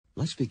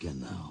Let's begin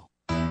now.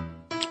 Your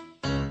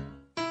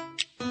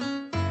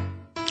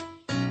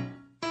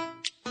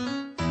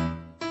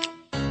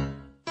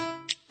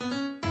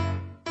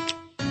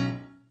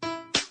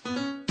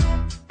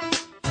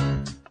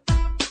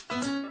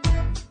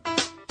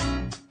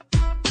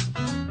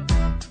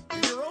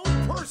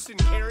own person,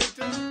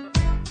 Carrington.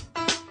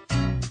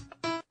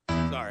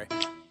 Sorry.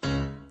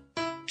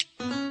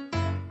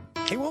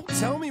 He won't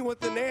tell me what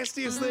the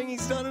nastiest thing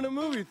he's done in a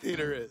movie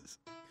theater is.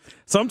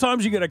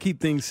 Sometimes you got to keep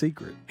things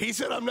secret. He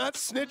said, I'm not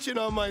snitching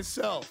on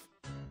myself.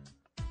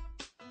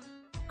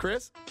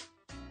 Chris?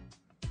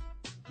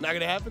 Not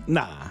going to happen?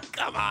 Nah.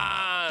 Come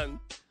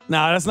on.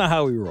 Nah, that's not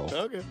how we roll.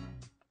 Okay.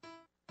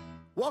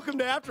 Welcome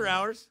to After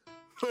Hours.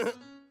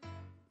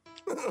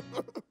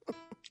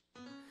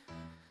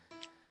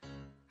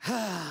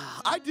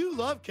 I do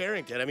love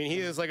Carrington. I mean, he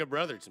is like a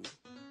brother to me.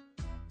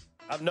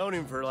 I've known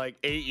him for like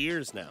 8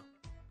 years now.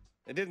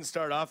 It didn't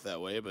start off that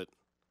way, but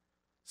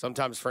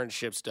sometimes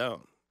friendships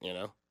don't, you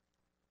know?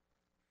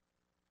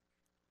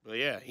 But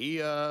yeah,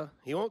 he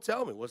won't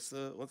tell me what's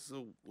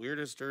the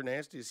weirdest or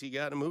nastiest he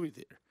got in a movie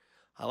theater.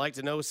 I like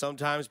to know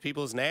sometimes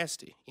people's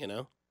nasty, you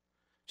know?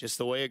 Just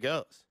the way it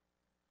goes.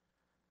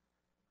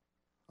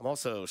 I'm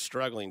also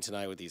struggling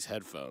tonight with these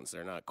headphones.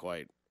 They're not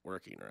quite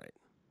working right.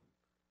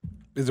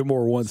 Is it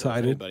more So if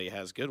one-sided? anybody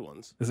has good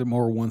ones. Is it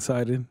more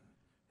one-sided?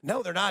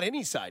 No, they're not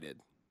any-sided.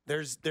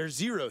 They're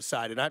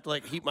zero-sided. I have to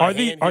like heat my hand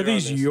here Are on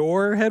these this.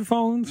 your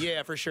headphones?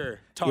 Yeah, for sure.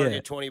 Target,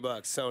 Yeah. $20,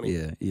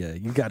 Sony. Yeah.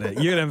 You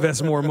gotta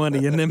invest more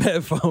money in them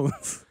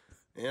headphones.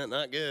 Yeah,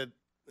 not good.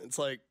 It's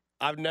like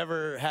I've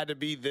never had to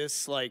be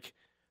this like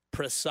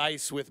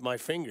precise with my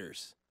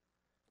fingers.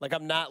 Like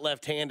I'm not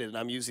left-handed and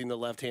I'm using the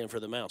left hand for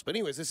the mouse. But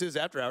anyways, this is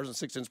After Hours on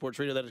 610 Sports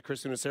Radio. That is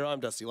Chris Nucero. I'm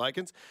Dusty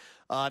Likens.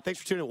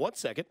 Thanks for tuning in. 1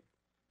 second.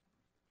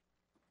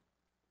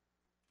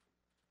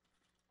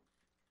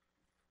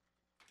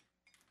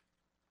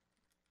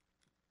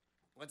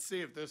 Let's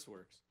see if this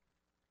works.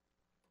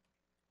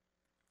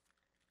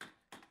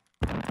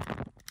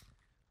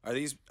 Are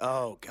these?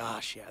 Oh,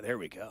 gosh. Yeah, there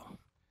we go.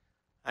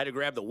 I had to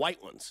grab the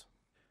white ones.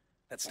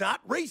 That's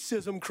not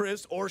racism,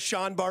 Chris or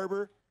Sean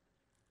Barber.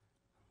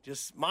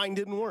 Just mine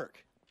didn't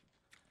work.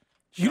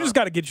 You just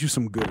got to get you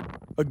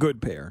a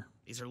good pair.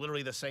 These are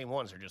literally the same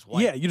ones. They're just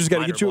white. Yeah, you just got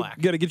to Mine get are you black.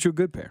 a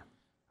good pair.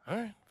 All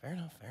right. Fair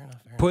enough.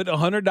 Put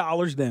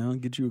 $100 down,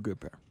 get you a good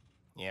pair.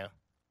 Yeah.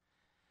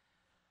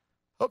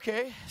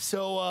 Okay,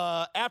 so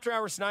After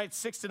Hours tonight,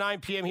 6 to 9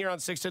 p.m. here on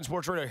 610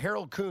 Sports Radio.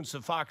 Harold Kuntz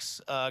of Fox,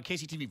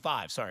 KCTV5,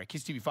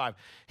 KCTV5.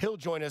 He'll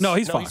join us. No,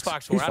 he's He's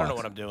Fox. 4. He's I don't know Fox.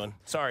 what I'm doing.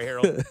 Sorry,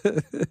 Harold.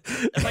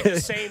 It's like the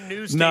same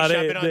news station I've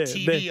been on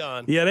TV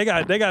on.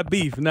 Yeah, they got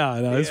beef.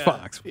 No, it's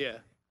Fox. Yeah,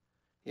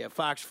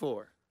 Fox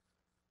 4.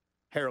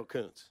 Harold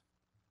Kuntz.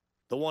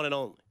 The one and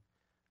only.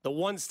 The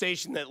one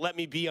station that let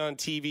me be on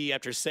TV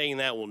after saying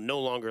that will no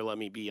longer let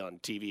me be on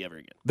TV ever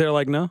again. They're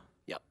like, no?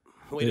 Yep.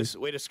 Way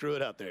to screw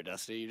it up there,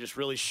 Dusty. You're just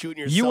really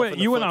shooting yourself in the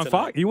You went foot on tonight.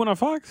 Fox? You went on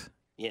Fox?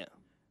 Yeah.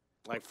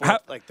 Like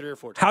 3 or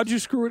 4 times. How'd you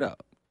screw it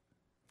up?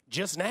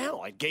 Just now.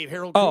 I gave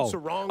Harold Kuntz a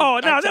wrong. Oh,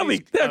 no, they're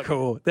okay.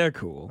 cool. They're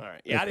cool. All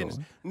right. Yeah, They're I didn't.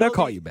 cool. No, They'll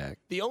call you back.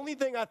 The only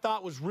thing I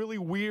thought was really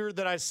weird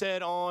that I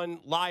said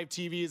on live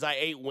TV is I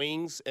ate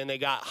wings and they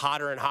got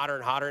hotter and hotter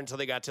and hotter until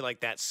they got to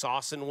like that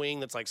sauce and wing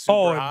that's like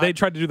super hot. They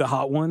tried to do the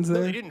hot ones there?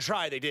 No, they didn't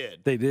try. They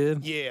did. They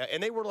did? Yeah,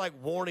 and they were like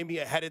warning me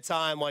ahead of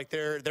time. Like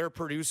their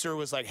producer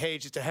was like, "Hey,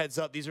 just a heads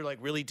up. These are like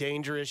really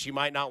dangerous. You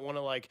might not want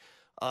to like."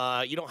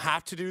 You don't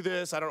have to do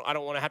this. I don't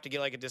want to have to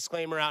get like a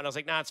disclaimer out. And I was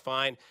like, nah, it's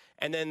fine.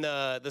 And then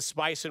the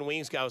spice and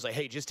wings guy was like,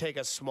 hey, just take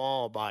a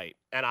small bite.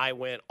 And I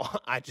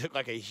took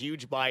like a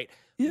huge bite,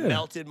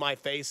 melted my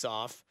face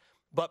off.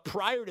 But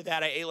prior to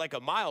that, I ate like a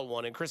mild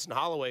one. And Kristen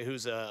Holloway,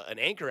 who's an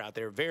anchor out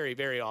there, very,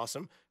 very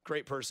awesome,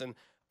 great person.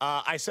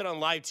 I said on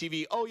live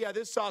TV, oh yeah,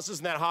 this sauce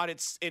isn't that hot.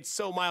 It's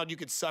so mild you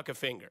could suck a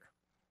finger.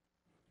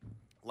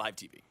 Live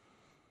TV.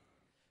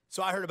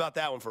 So I heard about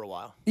that one for a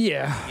while.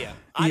 Yeah.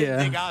 I didn't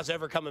think I was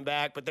ever coming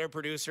back, but their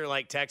producer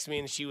like texted me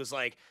and she was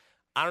like,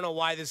 I don't know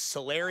why this is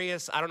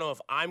hilarious. I don't know if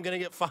I'm going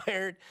to get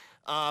fired,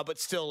 but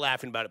still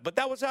laughing about it. But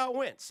that was how it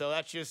went. So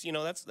that's just,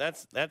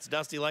 that's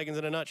Dusty Likens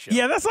in a nutshell.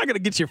 Yeah, that's not going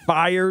to get you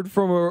fired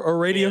from a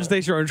radio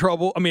station or in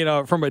trouble. I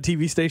mean, from a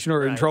TV station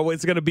or in trouble.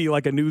 It's going to be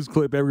like a news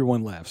clip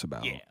everyone laughs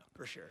about. Yeah,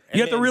 for sure.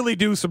 You have to really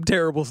do some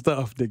terrible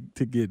stuff to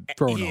get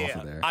thrown off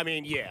of there. I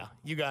mean, you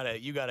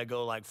gotta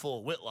go like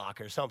full Whitlock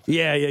or something.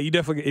 Yeah, you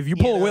definitely. If you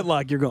pull a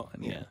Whitlock, you're gone.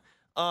 Yeah.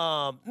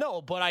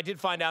 No, but I did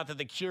find out that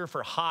the cure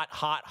for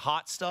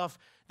hot stuff,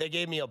 they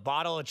gave me a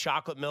bottle of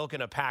chocolate milk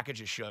and a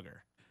package of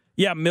sugar.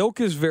 Yeah, milk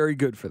is very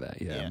good for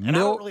that. Yeah. And I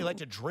don't really like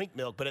to drink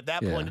milk, but at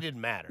that point it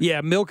didn't matter.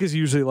 Yeah, milk is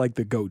usually like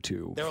the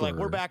go-to. They were like,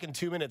 we're back in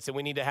 2 minutes and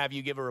we need to have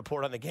you give a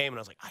report on the game. And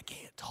I was like, I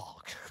can't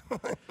talk.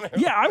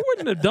 Yeah, I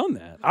wouldn't have done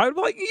that. I would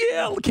be like,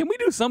 yeah, can we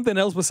do something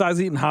else besides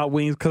eating hot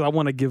wings? Because I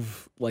want to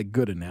give like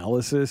good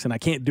analysis and I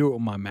can't do it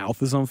when my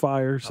mouth is on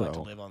fire. So I like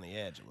to live on the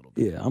edge a little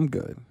bit. Yeah, I'm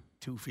good.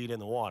 2 feet in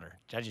the water.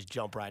 I just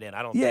jump right in.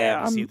 I don't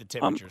see if the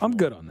temperature's I'm warm.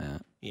 good on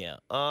that. Yeah.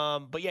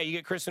 But yeah, you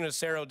get Kristen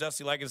Nucero,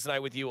 Dusty Likens tonight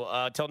with you.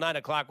 Till 9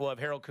 o'clock, we'll have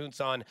Harold Kuntz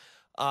on.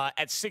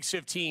 at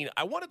 6:15.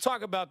 I want to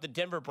talk about the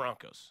Denver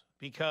Broncos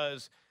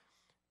because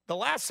the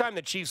last time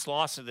the Chiefs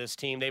lost to this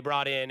team, they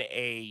brought in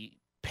a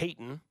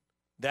Peyton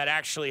that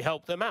actually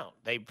helped them out.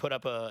 They put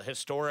up a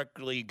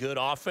historically good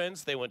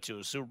offense. They went to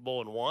a Super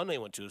Bowl and won. They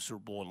went to a Super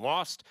Bowl and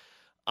lost.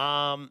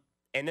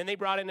 And then they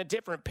brought in a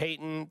different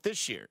Peyton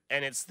this year,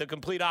 and it's the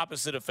complete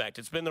opposite effect.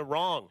 It's been the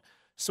wrong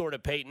sort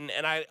of Peyton,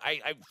 and I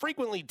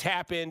frequently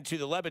tap into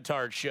the Le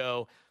Batard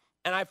show,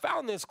 and I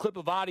found this clip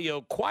of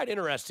audio quite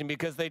interesting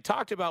because they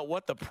talked about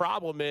what the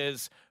problem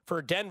is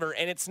for Denver,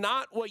 and it's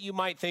not what you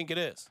might think it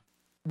is.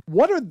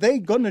 What are they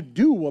going to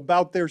do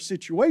about their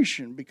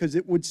situation? Because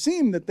it would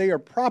seem that they are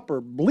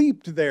proper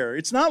bleeped there.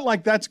 It's not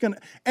like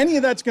any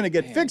of that's going to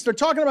get fixed. They're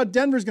talking about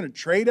Denver's going to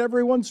trade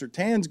everyone.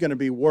 Surtain's going to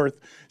be worth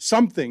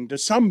something to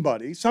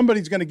somebody.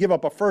 Somebody's going to give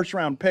up a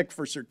first-round pick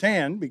for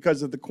Surtain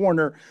because of the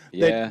corner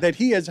that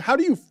he is. How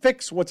do you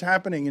fix what's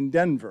happening in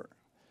Denver?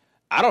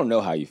 I don't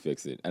know how you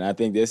fix it. And I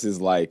think this is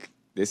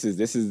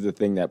the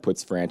thing that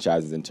puts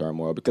franchises in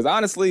turmoil. Because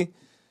honestly,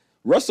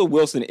 Russell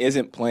Wilson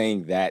isn't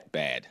playing that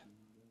bad.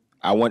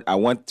 I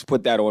want to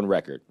put that on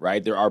record,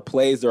 right? There are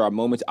plays, there are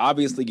moments.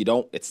 Obviously, you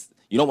don't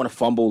want to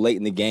fumble late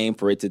in the game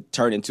for it to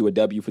turn into a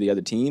W for the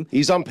other team.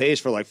 He's on pace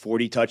for like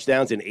 40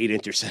 touchdowns and 8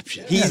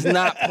 interceptions. He's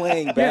not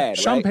playing bad.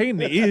 Sean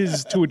Payton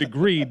is, to a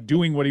degree,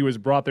 doing what he was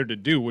brought there to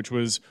do, which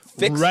was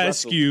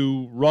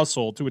rescue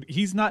Russell.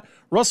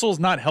 Russell's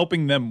not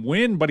helping them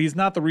win, but he's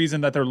not the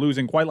reason that they're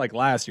losing quite like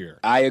last year.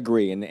 I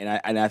agree, and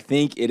I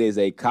think it is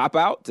a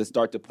cop-out to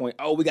start to point,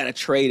 we got to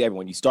trade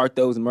everyone. You start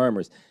those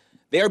murmurs.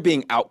 They're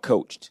being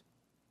out-coached.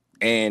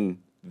 And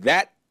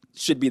that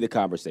should be the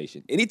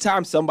conversation.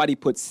 Anytime somebody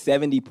puts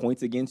 70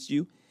 points against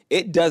you,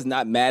 it does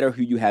not matter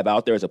who you have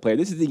out there as a player.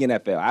 This is the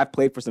NFL. I've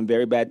played for some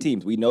very bad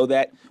teams. We know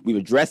that. We've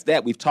addressed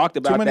that. We've talked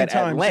about that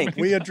at length.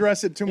 We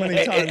address it too many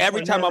times. And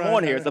every time I'm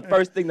on here, it's the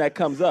first thing that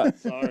comes up.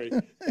 Sorry.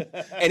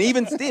 And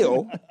even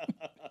still,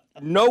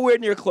 nowhere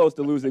near close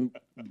to losing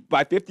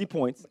by 50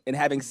 points and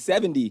having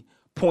 70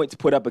 points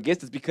put up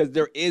against us because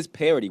there is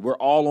parity. We're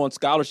all on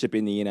scholarship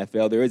in the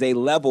NFL. There is a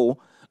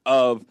level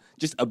of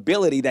just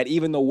ability that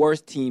even the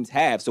worst teams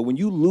have. So when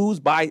you lose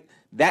by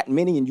that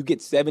many and you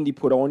get 70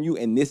 put on you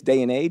in this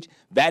day and age,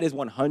 that is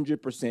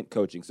 100%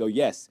 coaching. So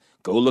yes,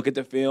 go look at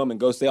the film and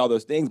go say all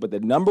those things, but the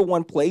number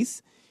one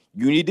place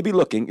you need to be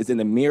looking is in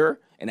the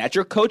mirror and at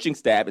your coaching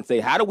staff and say,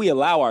 how do we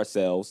allow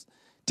ourselves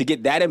to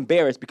get that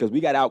embarrassed because we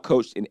got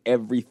out-coached in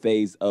every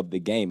phase of the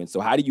game? And so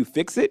how do you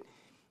fix it?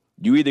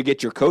 You either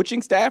get your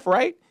coaching staff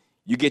right,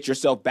 you get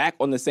yourself back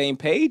on the same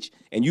page,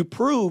 and you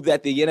prove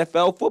that the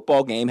NFL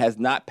football game has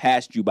not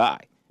passed you by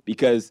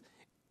because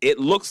it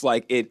looks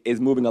like it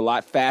is moving a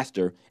lot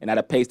faster and at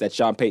a pace that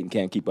Sean Payton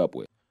can't keep up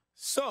with.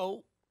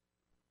 So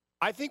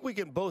I think we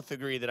can both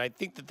agree that I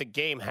think that the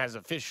game has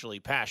officially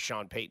passed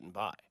Sean Payton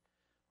by,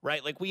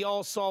 right? Like we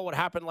all saw what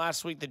happened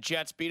last week. The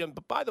Jets beat him.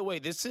 But by the way,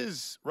 this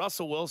is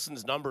Russell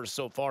Wilson's numbers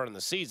so far in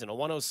the season, a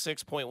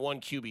 106.1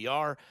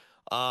 QBR.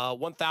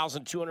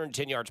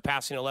 1,210 yards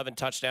passing, 11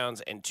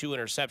 touchdowns, and 2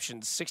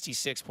 interceptions,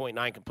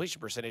 66.9 completion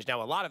percentage.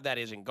 Now, a lot of that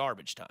is in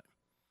garbage time.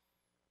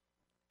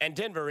 And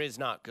Denver is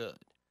not good.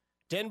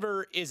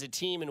 Denver is a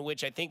team in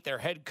which I think their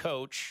head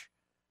coach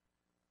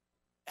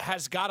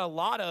has got a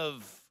lot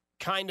of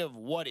kind of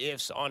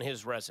what-ifs on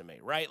his resume,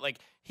 right? Like,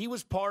 he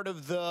was part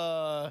of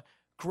the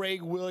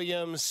Greg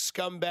Williams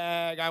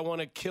scumbag, I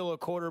want to kill a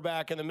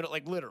quarterback in the middle.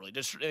 Like, literally,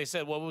 just they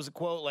said, what was the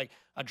quote? Like,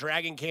 a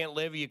dragon can't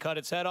live, you cut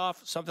its head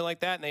off, something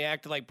like that. And they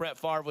acted like Brett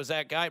Favre was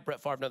that guy.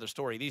 Brett Favre, another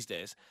story these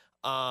days.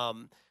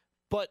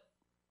 But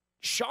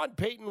Sean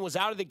Payton was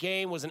out of the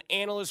game, was an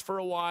analyst for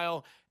a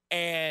while,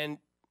 and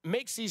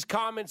makes these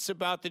comments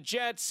about the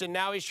Jets, and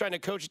now he's trying to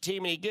coach a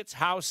team, and he gets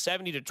housed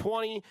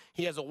 70-20.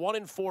 He has a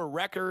 1-4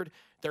 record.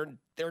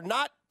 They're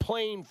not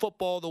playing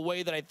football the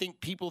way that I think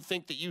people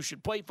think that you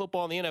should play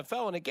football in the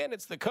NFL. And again,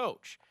 it's the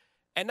coach.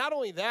 And not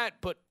only that,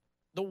 but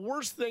the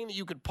worst thing that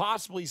you could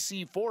possibly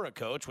see for a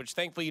coach, which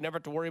thankfully you never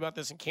have to worry about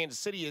this in Kansas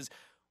City, is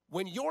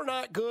when you're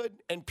not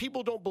good and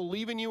people don't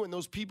believe in you and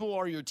those people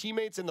are your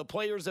teammates and the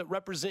players that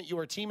represent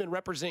your team and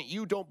represent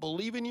you don't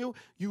believe in you,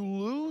 you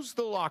lose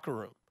the locker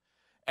room.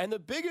 And the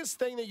biggest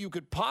thing that you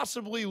could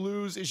possibly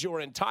lose is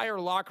your entire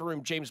locker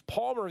room. James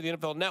Palmer of the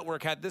NFL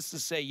Network had this to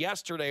say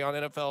yesterday on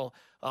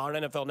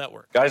NFL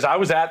Network. Guys, I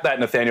was at that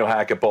Nathaniel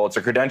Hackett Bowl. It's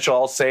a credential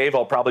I'll save.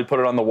 I'll probably put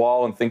it on the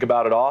wall and think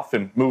about it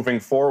often moving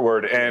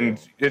forward. And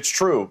it's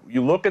true.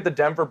 You look at the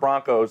Denver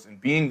Broncos and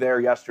being there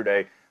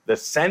yesterday, the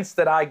sense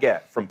that I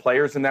get from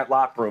players in that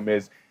locker room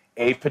is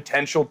a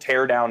potential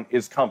teardown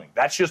is coming.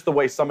 That's just the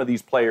way some of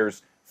these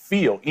players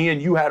feel.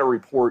 Ian, you had a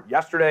report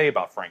yesterday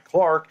about Frank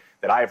Clark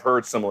that I've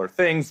heard similar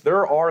things.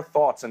 There are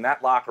thoughts in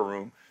that locker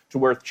room to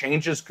where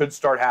changes could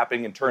start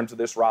happening in terms of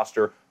this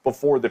roster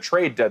before the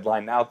trade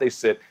deadline. Now they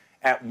sit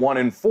at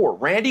 1-4.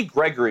 Randy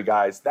Gregory,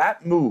 guys,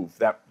 that move,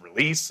 that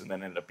release, and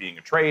then ended up being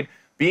a trade,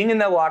 being in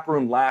that locker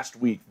room last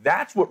week,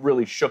 that's what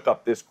really shook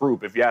up this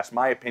group. If you ask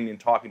my opinion,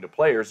 talking to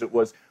players, it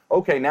was,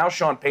 okay, now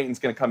Sean Payton's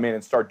going to come in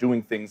and start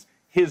doing things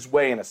his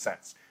way in a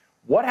sense.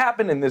 What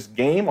happened in this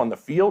game on the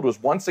field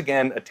was once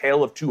again a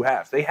tale of two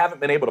halves. They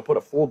haven't been able to put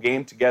a full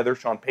game together.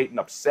 Sean Payton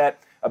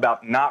upset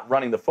about not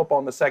running the football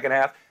in the second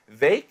half.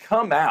 They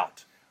come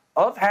out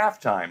of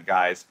halftime,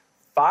 guys,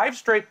 5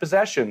 straight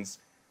possessions,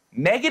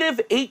 negative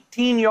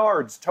 18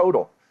 yards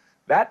total.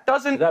 That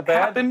doesn't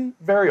happen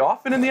very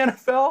often in the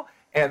NFL,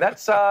 and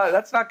that's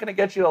not going to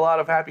get you a lot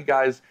of happy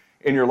guys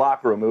in your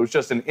locker room. It was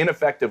just an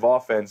ineffective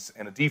offense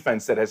and a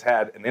defense that has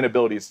had an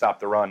inability to stop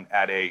the run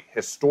at a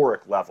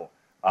historic level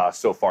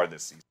so far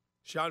this season.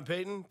 Sean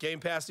Payton, game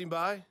passing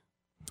by?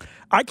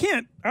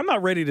 I'm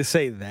not ready to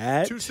say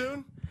that. Too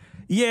soon?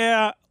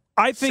 Yeah,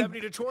 I think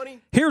 70-20?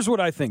 Here's what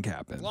I think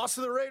happened. Loss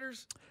to the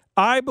Raiders?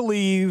 I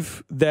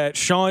believe that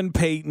Sean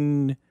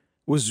Payton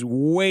was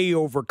way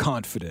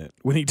overconfident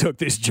when he took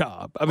this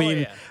job. I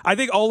mean, I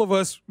think all of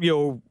us,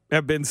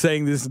 have been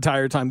saying this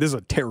entire time, this is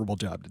a terrible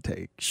job to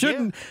take.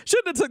 Shouldn't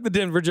have took the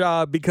Denver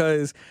job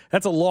because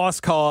that's a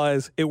lost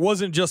cause. It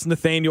wasn't just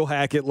Nathaniel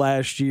Hackett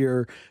last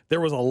year. There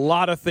was a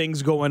lot of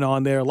things going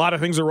on there. A lot of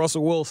things with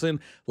Russell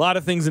Wilson, a lot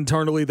of things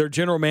internally. Their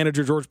general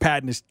manager, George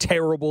Patton, is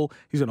terrible.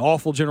 He's an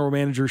awful general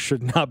manager,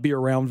 should not be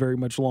around very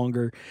much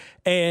longer.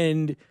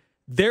 And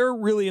they're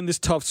really in this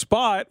tough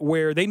spot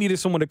where they needed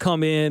someone to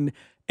come in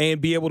and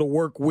be able to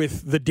work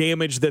with the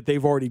damage that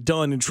they've already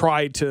done and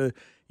try to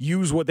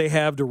use what they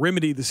have to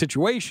remedy the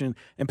situation.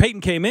 And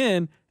Peyton came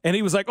in and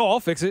he was like, I'll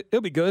fix it.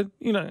 It'll be good.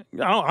 I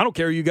don't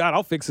care who you got.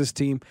 I'll fix this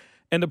team.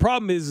 And the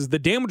problem is the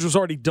damage was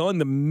already done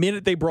the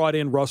minute they brought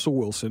in Russell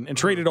Wilson and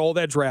traded all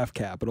that draft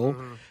capital.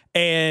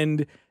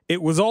 And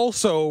it was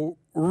also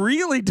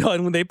really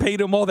done when they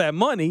paid him all that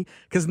money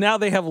because now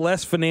they have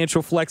less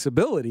financial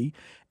flexibility.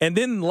 And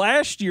then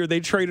last year they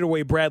traded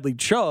away Bradley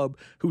Chubb,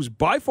 who's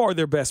by far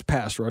their best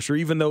pass rusher,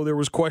 even though there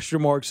was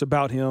question marks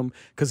about him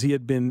because he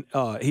had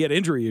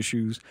injury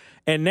issues.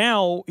 And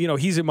now,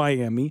 he's in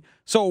Miami.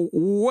 So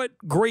what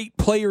great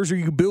players are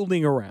you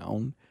building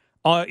around?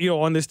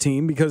 On this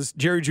team, because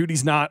Jerry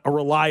Jeudy's not a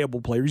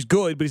reliable player. He's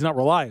good, but he's not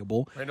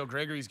reliable. Randall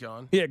Gregory's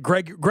gone. Yeah,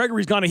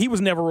 Gregory's gone, and he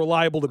was never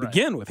reliable to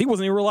begin with. He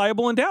wasn't even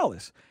reliable in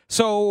Dallas.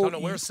 So don't know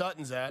where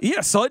Sutton's at.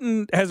 Yeah,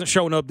 Sutton hasn't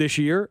shown up this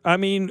year. I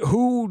mean,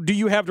 who do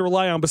you have to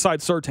rely on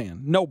besides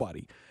Surtain?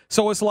 Nobody.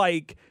 So it's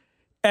like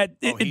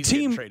he's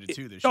getting traded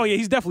too this year. Oh yeah,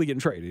 he's definitely getting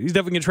traded. He's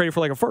definitely getting traded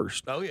for like a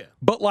first. Oh yeah.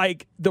 But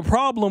like the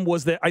problem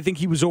was that I think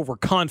he was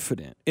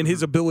overconfident in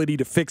his ability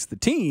to fix the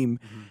team,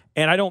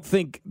 and I don't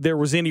think there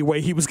was any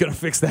way he was going to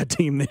fix that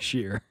team this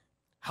year.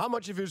 How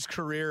much of his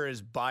career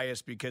is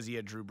biased because he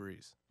had Drew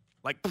Brees?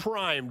 Like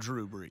prime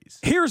Drew Brees.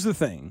 Here's the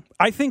thing.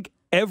 I think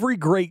every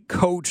great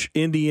coach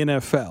in the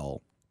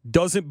NFL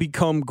doesn't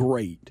become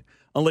great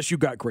unless you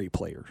got great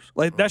players.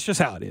 Like that's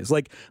just how it is.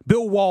 Like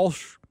Bill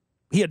Walsh,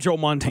 he had Joe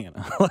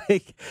Montana.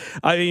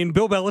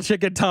 Bill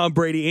Belichick had Tom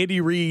Brady,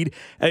 Andy Reid.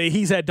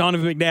 He's had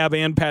Donovan McNabb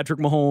and Patrick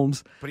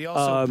Mahomes. But he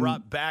also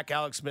brought back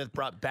Alex Smith,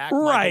 brought back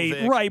Michael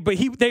Vick. Right. But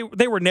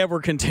they were never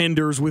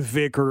contenders with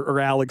Vick or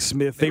Alex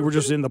Smith. They were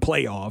just in the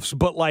playoffs.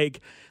 But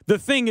the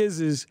thing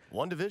is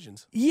won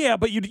divisions. Yeah,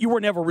 but you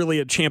were never really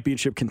a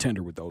championship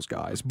contender with those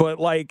guys. But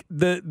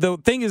the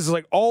thing is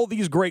all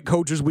these great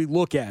coaches we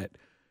look at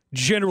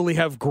generally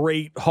have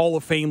great Hall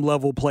of Fame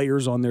level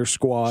players on their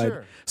squad.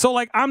 Sure.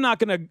 So I'm not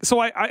gonna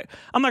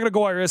I'm not gonna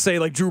go out here and say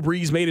Drew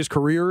Brees made his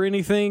career or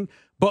anything,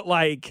 but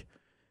I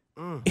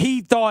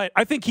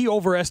think he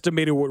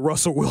overestimated what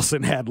Russell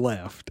Wilson had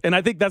left. And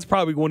I think that's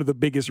probably one of the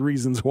biggest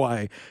reasons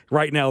why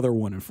right now they're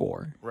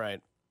 1-4. Right.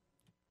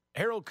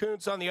 Harold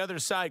Kuntz on the other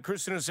side.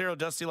 Chris Nacero,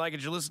 Dusty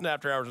Likens. You listen to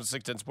After Hours on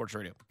 610 Sports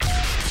Radio.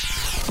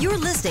 You're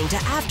listening to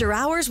After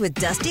Hours with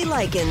Dusty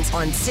Likens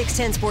on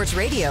 610 Sports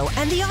Radio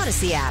and the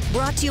Odyssey app.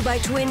 Brought to you by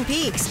Twin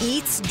Peaks.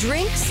 Eats,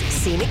 drinks,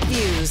 scenic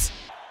views.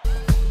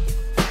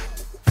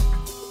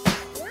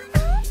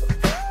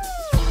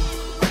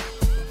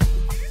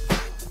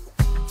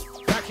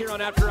 Back here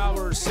on After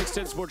Hours,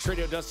 610 Sports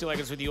Radio. Dusty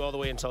Likens with you all the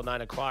way until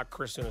 9 o'clock.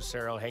 Chris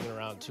Nacero hanging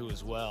around too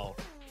as well.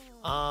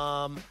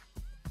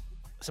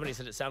 Somebody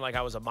said it sounded like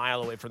I was a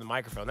mile away from the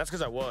microphone. That's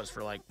because I was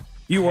for a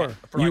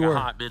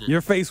hot minute.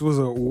 Your face was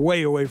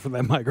way away from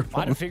that microphone.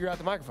 I had to figure out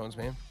the microphones,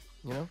 man.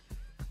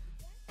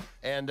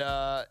 And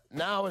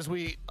now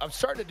I'm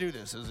starting to do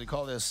this, as we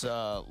call this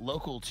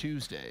Local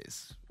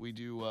Tuesdays. We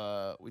do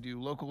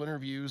local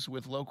interviews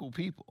with local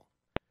people.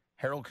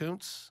 Harold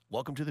Kuntz,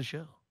 welcome to the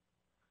show.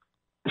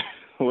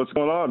 What's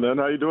going on, man?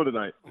 How you doing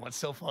tonight? What's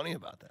so funny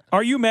about that?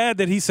 Are you mad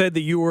that he said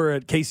that you were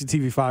at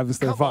KCTV5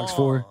 instead of Fox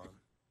 4?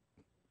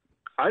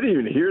 I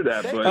didn't even hear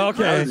that, but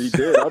okay. He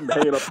did. I'm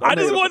hanging up. I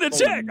just wanted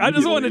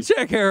to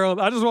check, Harold.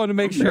 I just wanted to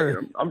make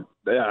sure.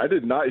 I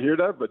did not hear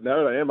that, but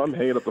now that I'm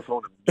hanging up the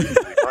phone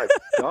immediately. My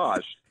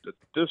gosh, the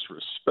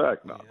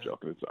disrespect. No, I'm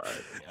joking. It's all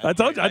right.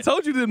 Yeah, I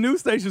told you the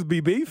news stations be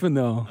beefing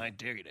though. I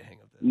dare you to hang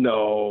up.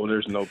 No,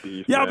 there's no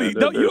beef. Y'all be you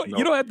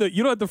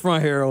don't have the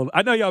front, Harold.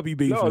 I know y'all be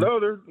beefing. I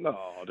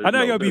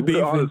know y'all be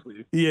beefing.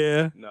 Honestly,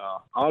 yeah.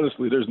 No,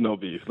 honestly, there's no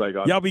beef.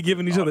 Y'all be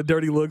giving each other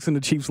dirty looks in the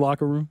Chiefs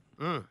locker room.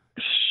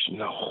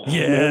 No.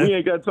 Yeah. Man, we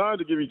ain't got time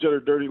to give each other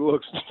dirty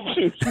looks.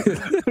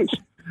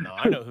 No,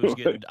 I know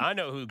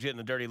who's getting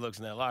the dirty looks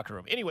in that locker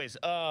room. Anyways,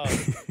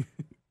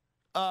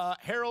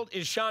 Harold,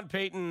 is Sean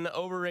Payton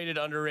overrated,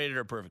 underrated,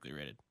 or perfectly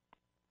rated?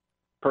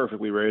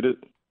 Perfectly rated.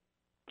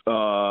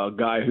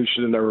 Guy who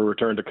should have never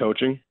returned to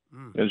coaching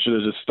and should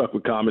have just stuck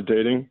with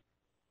commentating.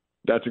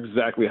 That's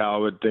exactly how I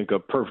would think a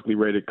perfectly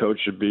rated coach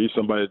should be.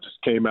 Somebody that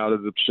just came out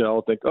of the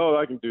shell, think, oh,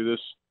 I can do this.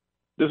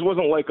 This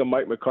wasn't like a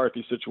Mike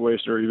McCarthy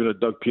situation or even a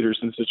Doug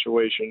Peterson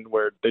situation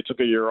where they took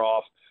a year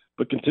off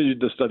but continued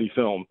to study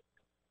film.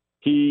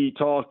 He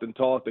talked and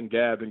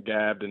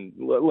gabbed. And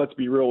let's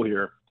be real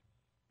here.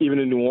 Even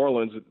in New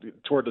Orleans,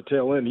 toward the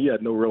tail end, he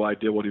had no real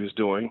idea what he was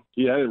doing.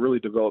 He hadn't really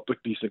developed a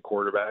decent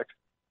quarterback.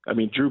 I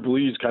mean, Drew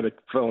Brees kind of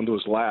fell into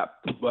his lap,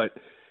 but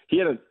he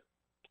hadn't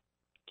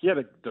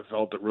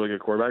developed a really good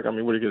quarterback. I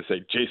mean, what are you going to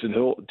say?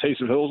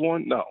 Taysom Hill's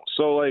one? No.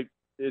 So, like,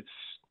 it's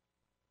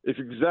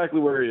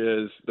exactly where he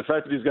is. The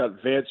fact that he's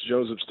got Vance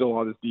Joseph still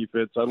on his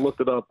defense, I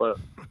looked it up.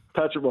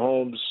 Patrick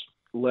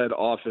Mahomes-led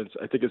offense,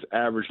 I think, has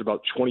averaged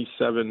about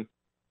 27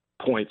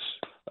 points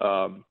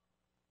on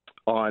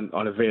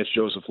a Vance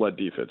Joseph-led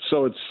defense.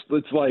 So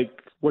it's like,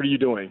 what are you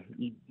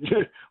doing?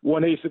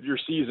 1/8 of your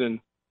season,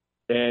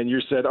 and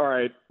you said, all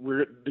right,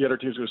 the other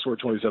team's going to score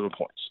 27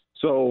 points.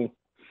 So,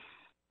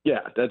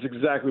 yeah, that's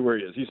exactly where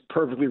he is. He's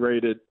perfectly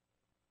rated.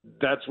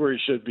 That's where he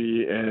should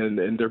be,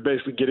 and they're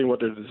basically getting what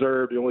they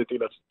deserve. The only thing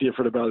that's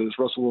different about it is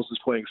Russell Wilson's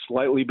playing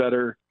slightly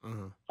better,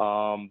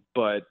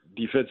 but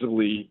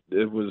defensively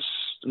it was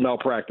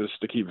malpractice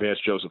to keep Vance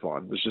Joseph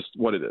on. It's just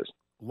what it is.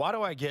 Why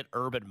do I get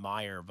Urban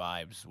Meyer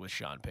vibes with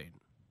Sean Payton?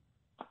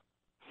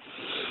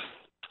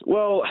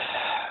 Well,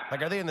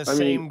 like, are they in the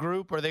same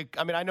group? Or they?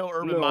 I mean, I know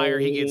Urban Meyer.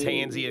 He gets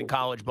handsy in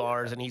college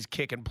bars and he's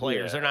kicking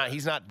players. Yeah.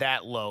 He's not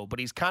that low, but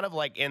he's kind of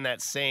like in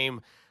that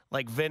same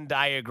like Venn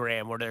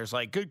diagram where there's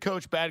like good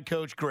coach, bad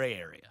coach, gray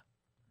area.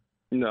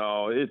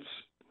 No,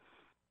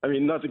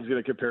 nothing's going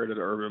to compare to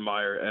the Urban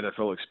Meyer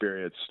NFL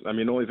experience. I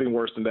mean, the only thing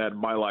worse than that in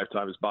my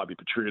lifetime is Bobby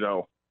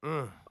Petrino.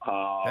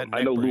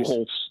 I know Lou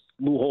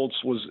Holtz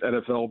was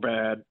NFL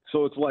bad.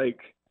 So it's like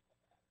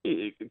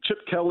Chip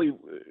Kelly,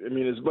 I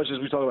mean, as much as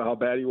we talk about how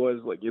bad he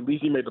was, like, at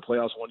least he made the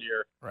playoffs one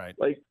year. Right.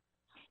 Like,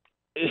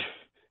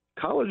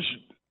 college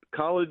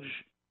coach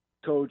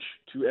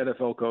to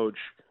NFL coach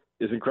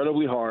is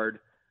incredibly hard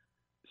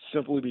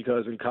simply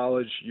because in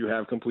college you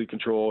have complete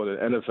control, and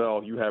in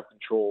NFL you have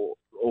control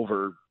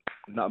over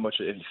not much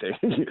of anything.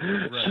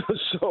 Right.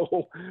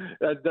 So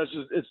that's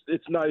just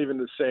it's not even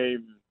the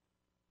same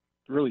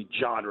really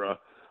genre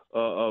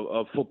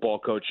of football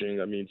coaching.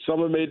 I mean,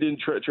 some have made the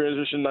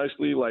transition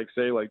nicely, like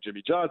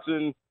Jimmy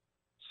Johnson,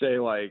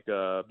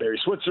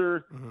 Barry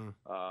Switzer,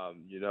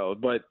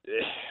 but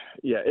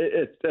yeah,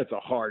 it's a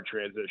hard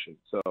transition.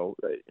 So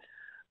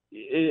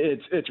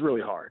it's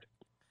really hard.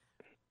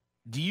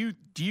 Do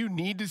you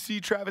need to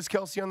see Travis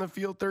Kelce on the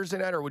field Thursday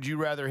night, or would you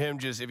rather him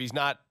just, if he's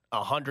not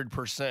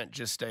 100%,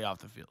 just stay off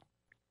the field?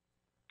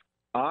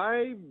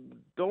 I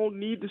don't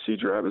need to see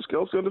Travis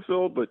Kelce on the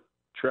field, but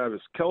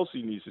Travis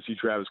Kelce needs to see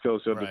Travis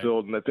Kelce on the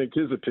field, and I think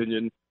his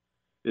opinion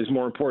is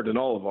more important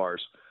than all of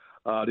ours.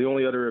 The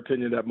only other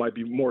opinion that might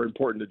be more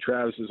important to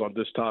Travis's on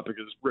this topic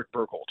is Rick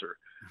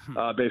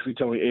Burkhalter, basically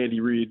telling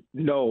Andy Reid,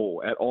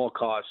 no, at all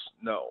costs,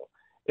 no.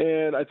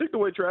 And I think the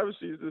way Travis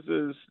sees this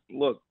is,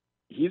 look,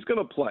 he's going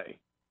to play.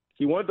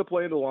 He wanted to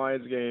play in the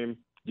Lions game.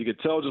 You could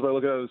tell just by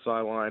looking at the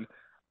sideline.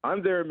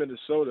 I'm there in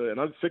Minnesota, and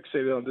I'm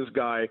fixated on this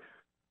guy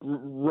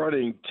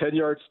running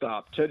 10-yard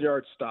stop,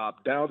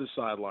 down the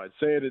sideline,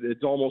 saying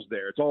it's almost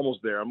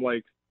there. I'm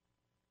like,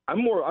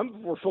 I'm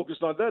more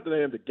focused on that than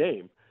I am the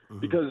game,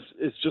 because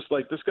it's just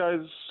like this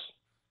guy's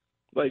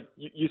like,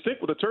 you think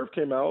when the turf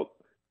came out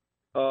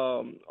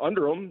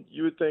under him,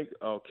 you would think,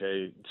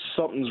 okay,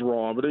 something's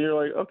wrong, but then you're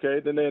like,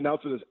 okay, then they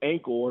announced it as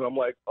ankle, and I'm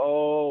like,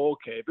 oh,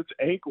 okay, if it's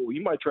ankle, he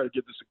might try to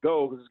give this a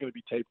go because it's going to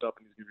be taped up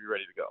and he's going to be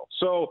ready to go.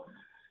 So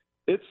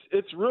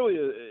it's really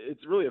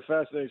a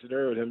fascinating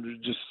scenario with him.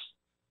 Just,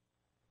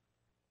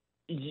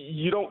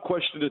 you don't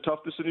question the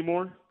toughness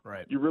anymore.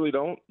 Right. You really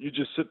don't. You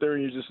just sit there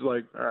and you're just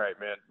like, all right,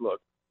 man, look,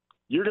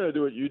 you're going to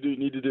do what you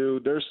need to do.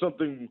 There's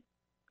something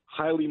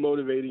highly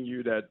motivating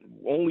you that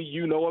only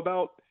you know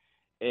about,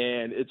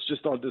 and it's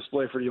just on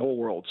display for the whole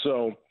world.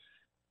 So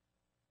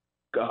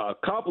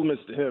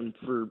compliments to him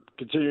for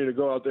continuing to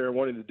go out there and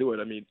wanting to do it.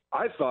 I mean,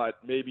 I thought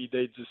maybe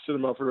they'd just sit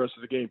him out for the rest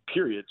of the game,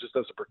 period, just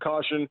as a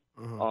precaution.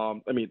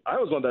 I mean, I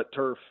was on that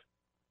turf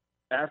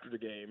after the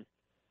game,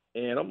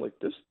 and I'm like,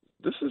 this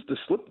is the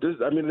slip.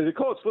 I mean, they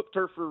call it slip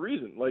turf for a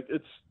reason. Like,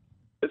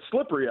 it's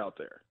slippery out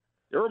there.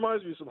 It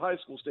reminds me of some high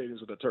school stadiums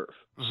with the turf.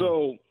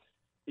 So,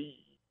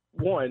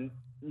 one,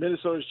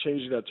 Minnesota's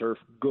changing that turf.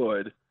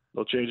 Good.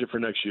 They'll change it for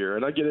next year.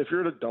 And I get it, if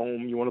you're in a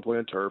dome, you want to play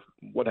on turf,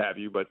 what have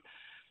you. But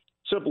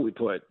simply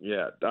put,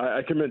 yeah,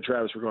 I commend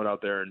Travis for going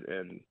out there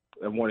and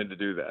wanting to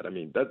do that. I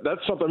mean,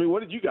 that's something. I mean, what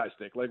did you guys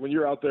think? Like, when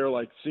you're out there,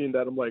 like, seeing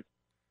that, I'm like,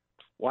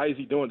 why is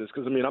he doing this?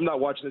 Because, I mean, I'm not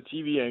watching the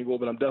TV angle,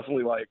 but I'm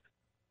definitely like,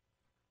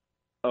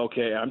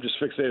 okay, I'm just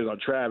fixated on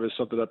Travis,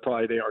 something that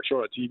probably they aren't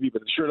showing on TV,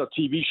 but sure enough,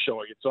 TV's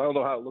showing it. So I don't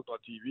know how it looked on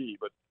TV,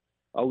 but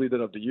I'll leave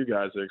that up to you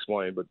guys to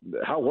explain. But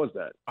how was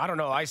that? I don't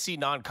know. I see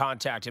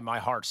non-contact and my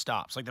heart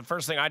stops. Like the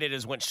first thing I did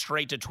is went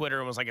straight to Twitter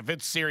and was like, if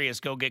it's serious,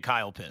 go get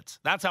Kyle Pitts.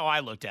 That's how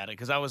I looked at it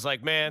because I was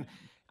like, man,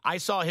 I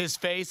saw his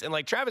face, and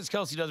like Travis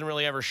Kelce doesn't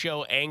really ever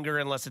show anger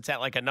unless it's at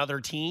like another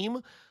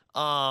team.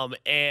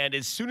 And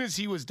as soon as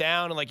he was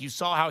down and like you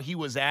saw how he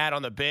was at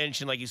on the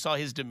bench and like you saw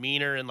his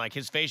demeanor and like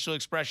his facial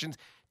expressions,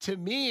 to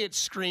me it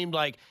screamed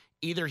like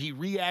either he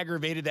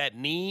re-aggravated that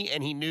knee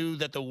and he knew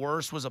that the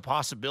worst was a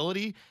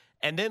possibility.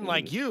 And then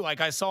like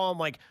I saw him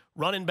like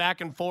running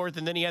back and forth,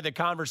 and then he had the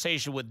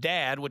conversation with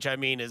Dad, which I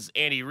mean is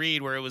Andy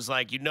Reid, where it was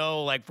like,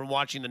 like from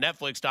watching the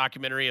Netflix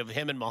documentary of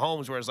him and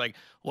Mahomes, where it's like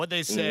what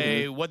they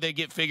say, what they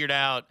get figured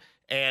out,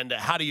 and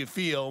how do you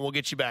feel, and we'll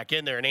get you back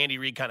in there. And Andy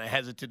Reid kind of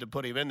hesitated to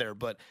put him in there,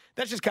 but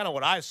that's just kind of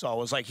what I saw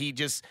was like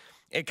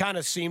it kind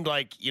of seemed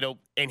like,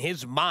 in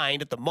his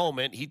mind at the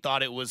moment, he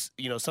thought it was,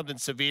 something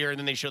severe, and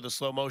then they show the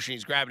slow motion,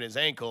 he's grabbing his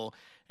ankle.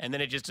 And then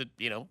it just,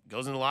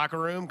 goes in the locker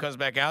room, comes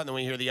back out, and then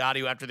we hear the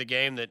audio after the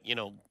game that,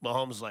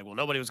 Mahomes was like, well,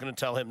 nobody was going to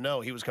tell him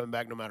no. He was coming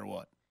back no matter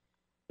what.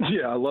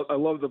 Yeah, I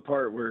love the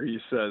part where he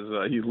says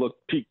he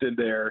peeked in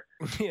there,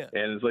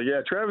 and it's like,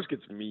 yeah, Travis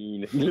gets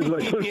mean.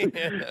 Like,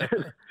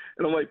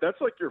 and I'm like, that's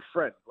like your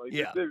friend. Like,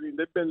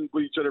 they've been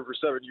with each other for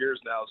 7 years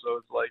now, so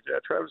it's like, yeah,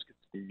 Travis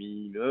gets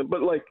mean.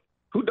 But like,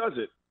 who does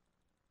it?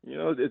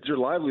 It's your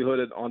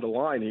livelihood on the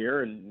line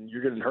here, and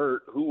you're getting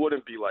hurt. Who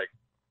wouldn't be like?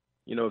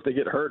 If they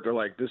get hurt, they're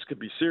like, this could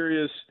be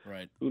serious.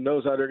 Right. Who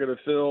knows how they're going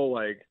to feel?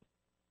 Like,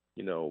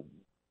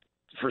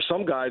 for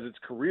some guys, it's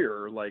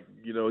career. Like,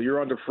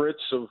 you're under Fritz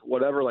of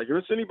whatever. Like, if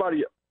it's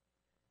anybody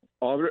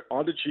on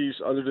the Chiefs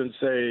other than,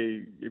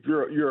 say, if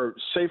you're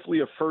safely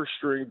a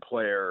first-string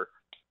player,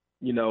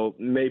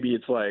 maybe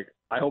it's like,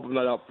 I hope I'm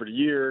not out for the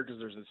year because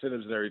there's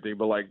incentives and everything.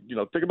 But, like,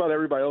 think about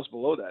everybody else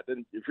below that.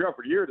 Then if you're out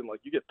for the year, then,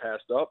 like, you get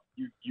passed up.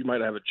 You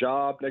might have a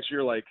job next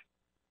year. Like,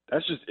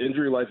 that's just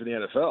injury life in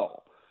the NFL.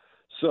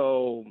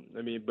 So,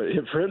 I mean, but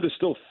for him to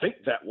still think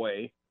that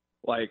way,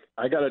 like,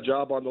 I got a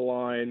job on the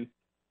line,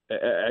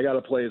 I got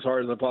to play as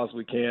hard as I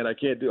possibly can. I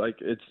can't do, like,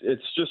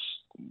 it's just,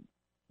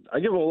 I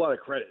give him a lot of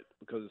credit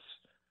because,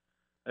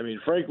 I mean,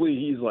 frankly,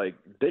 he's like,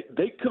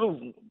 they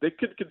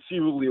could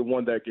conceivably have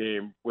won that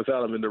game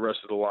without him in the rest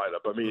of the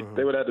lineup. I mean,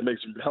 they would have had to make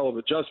some hell of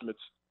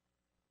adjustments,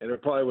 and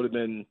it probably would have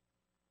been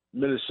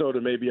Minnesota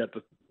maybe at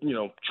the,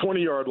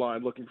 20-yard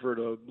line looking for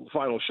the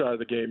final shot of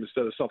the game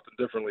instead of something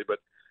differently. But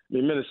I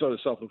mean, Minnesota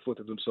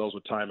self-inflicted themselves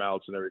with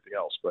timeouts and everything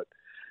else. But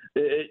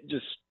it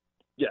just,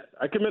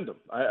 I commend them.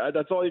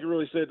 That's all you can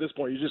really say at this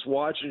point. You just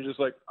watch and you're just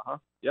like,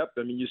 yep.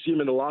 I mean, you see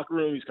him in the locker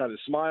room. He's kind of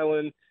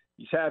smiling.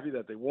 He's happy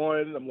that they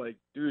won. I'm like,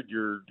 dude,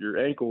 your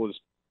ankle is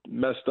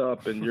messed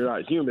up and you're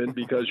not human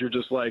because you're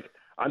just like,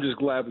 I'm just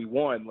glad we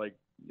won. Like,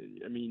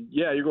 I mean,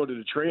 yeah, you're going to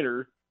the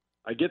trainer.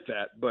 I get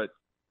that. But,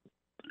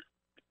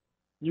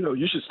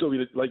 you should still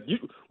be like,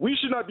 we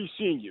should not be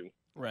seeing you.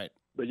 Right.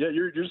 But yeah,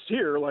 you're just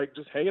here, like,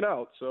 just hanging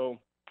out. So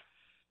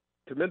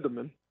commend them,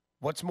 man.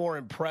 What's more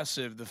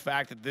impressive, the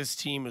fact that this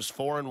team is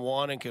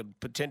 4-1 and could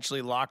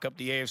potentially lock up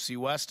the AFC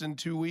West in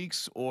 2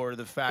 weeks, or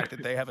the fact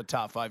that they have a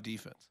top 5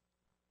 defense?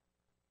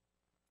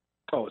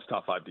 Oh, it's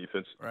top 5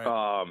 defense.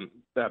 Right.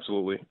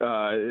 Absolutely.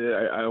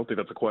 I don't think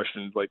that's a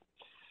question. Like,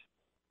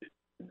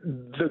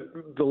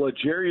 the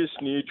L'Jarius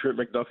Sneed, Trent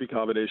McDuffie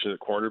combination at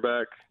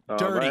cornerback.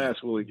 Dirty. I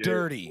asked Willie Gay.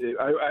 Dirty.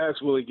 I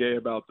asked Willie Gay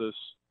about this.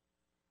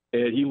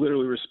 And he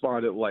literally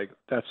responded like,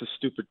 that's a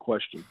stupid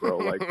question, bro.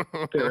 Like,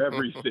 they're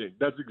everything.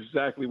 That's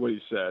exactly what he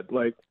said.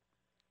 Like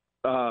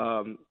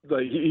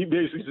he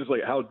basically just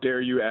like, how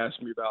dare you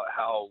ask me about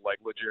how, like,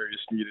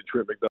 L'Jarius Sneed and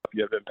Trent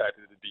McDuffie have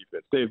impacted the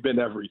defense? They've been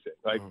everything.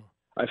 Like,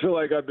 I feel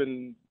like I've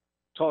been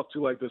talked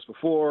to like this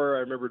before. I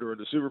remember during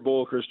the Super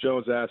Bowl, Chris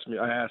Jones asked me,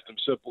 I asked him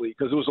simply,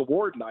 because it was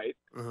award night,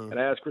 and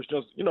I asked Chris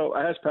Jones,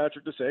 I asked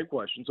Patrick the same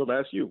question, so I'm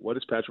asking you, what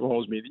does Patrick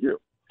Mahomes mean to you?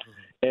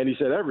 And he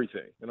said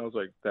everything. And I was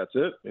like, that's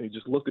it? And he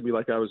just looked at me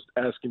like I was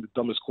asking the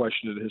dumbest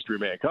question in the history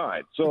of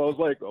mankind. So I was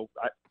like,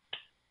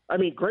 I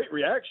mean, great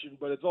reaction,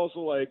 but it's also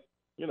like,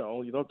 you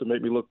don't have to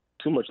make me look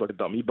too much like a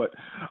dummy. But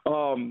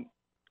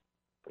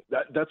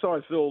that's how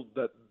I feel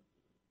that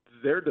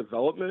their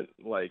development,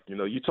 like,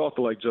 you talk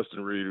to like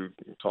Justin Reed,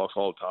 who talks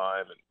all the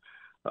time,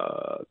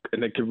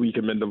 and then we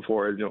commend them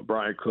for it.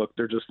 Brian Cook,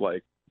 they're just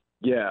like,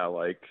 yeah,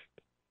 like,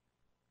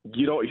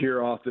 you don't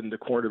hear often the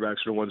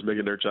cornerbacks are the ones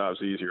making their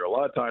jobs easier. A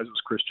lot of times it was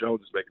Chris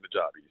Jones is making the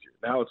job easier.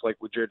 Now it's like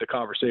the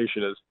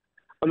conversation is,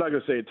 I'm not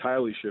going to say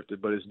entirely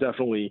shifted, but it's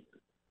definitely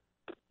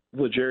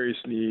L'Jarius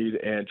Sneed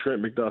and Trent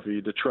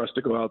McDuffie, the trust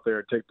to go out there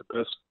and take the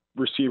best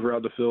receiver out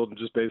of the field and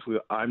just basically,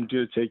 I'm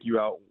going to take you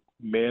out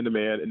man to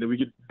man, and then we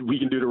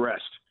can do the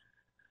rest.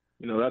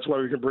 That's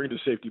why we can bring the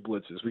safety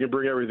blitzes. We can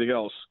bring everything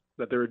else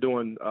that they were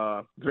doing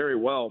very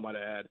well, might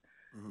I add,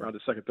 around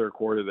the second, third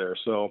quarter there.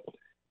 So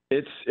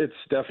it's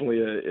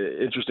definitely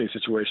an interesting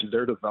situation.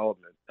 Their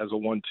development as a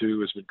 1-2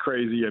 has been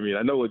crazy. I mean,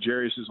 I know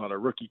L'Jarius is on a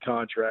rookie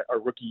contract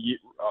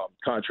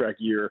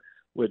year,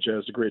 which,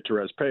 as the great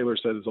Therese Paylor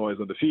said, is always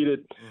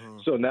undefeated.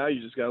 So now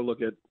you just got to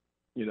look at,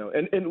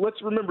 and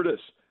let's remember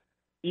this.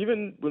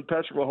 Even when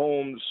Patrick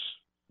Mahomes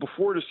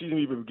before the season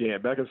even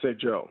began, back in St.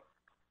 Joe.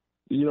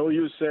 You know what he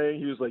was saying?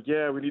 He was like,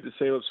 yeah, we need to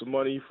save up some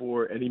money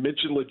for – and he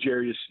mentioned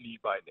L'Jarius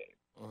Sneed by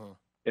name.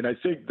 And I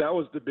think that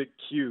was the big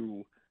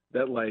cue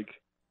that, like,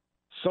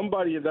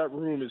 somebody in that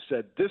room has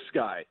said, this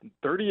guy,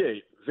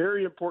 38,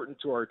 very important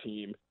to our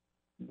team,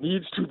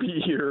 needs to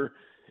be here.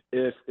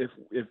 If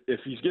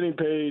he's getting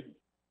paid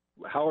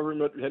however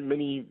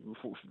many,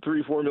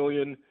 3-4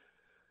 million,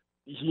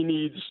 he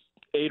needs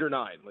 8 or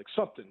 9, like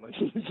something. Like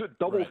he needs a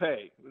double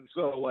pay.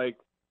 So, like,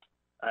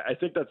 I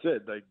think that's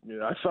it. Like, you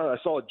know, I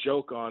saw a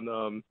joke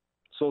on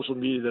social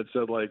media that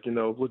said, like, you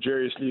know,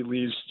 L'Jarius Sneed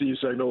leaves, Steve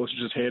Spagnuolo should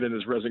just hand in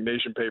his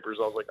resignation papers.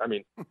 I was like, I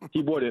mean,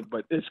 he wouldn't,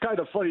 but it's kind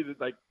of funny that,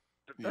 like,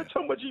 that's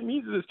how much he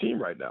means to this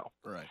team right now.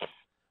 Right.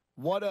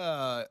 What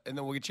and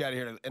then we'll get you out of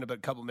here in a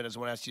couple minutes. I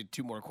want to ask you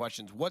 2 more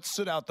questions. What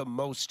stood out the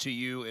most to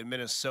you in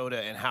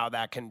Minnesota and how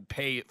that can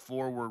pay it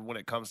forward when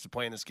it comes to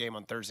playing this game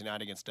on Thursday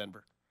night against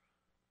Denver?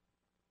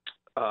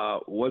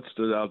 What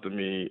stood out to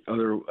me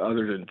other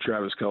than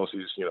Travis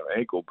Kelce's, you know,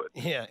 ankle, but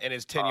yeah, and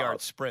his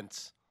 10-yard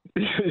sprints.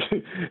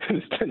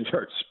 His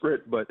 10-yard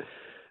sprint, but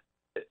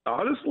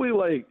honestly,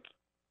 like,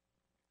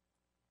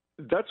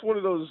 that's one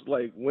of those,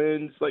 like,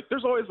 wins. Like,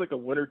 there's always, like, a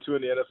win or two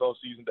in the NFL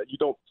season that you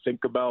don't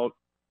think about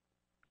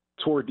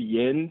toward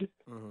the end,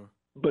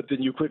 but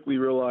then you quickly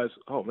realize,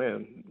 oh,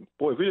 man,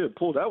 boy, if we didn't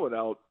pull that one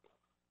out,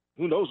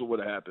 who knows what would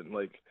have happened.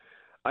 Like,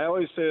 I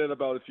always say that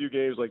about a few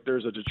games. Like,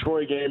 there's a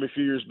Detroit game a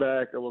few years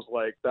back. It was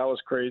like, that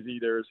was crazy.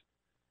 There's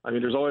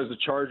always the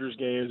Chargers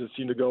games that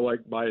seem to go,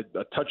 like, by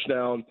a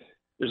touchdown.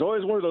 There's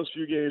always one of those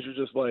few games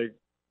you're just like,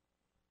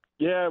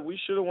 yeah, we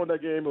should have won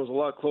that game. It was a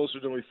lot closer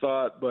than we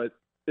thought, but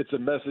it's a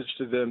message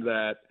to them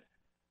that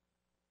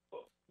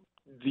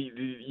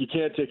you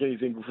can't take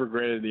anything for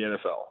granted in the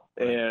NFL.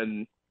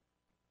 And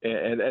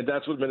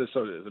that's what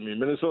Minnesota is. I mean,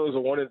 Minnesota is a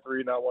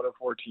 1-3, not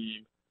 1-4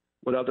 team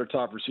without their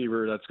top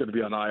receiver that's going to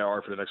be on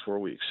IR for the next 4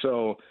 weeks.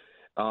 So,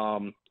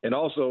 and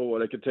also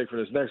what I could take for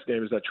this next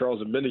game is that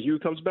Charles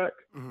Omenihu comes back.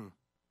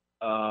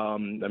 I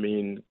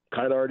mean,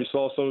 kind of already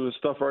saw some of the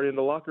stuff already in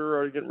the locker,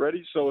 already getting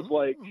ready. So it's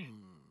like,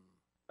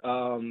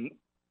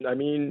 I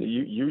mean,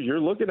 you're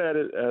looking at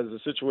it as a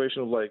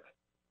situation of, like,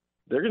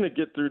 they're going to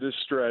get through this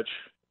stretch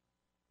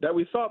that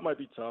we thought might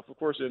be tough. Of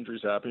course,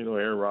 injuries happen. You know,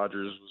 Aaron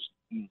Rodgers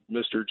was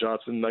Mr.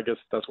 Johnson. I guess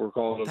that's what we're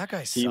calling him. That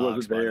guy sucks, he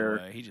wasn't there.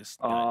 By the way. He just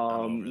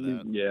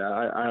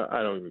yeah,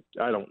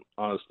 I don't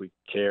honestly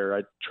care.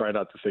 I try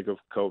not to think of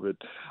COVID.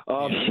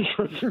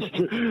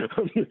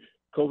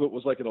 COVID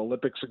was like an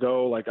Olympics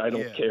ago. Like, I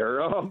don't care.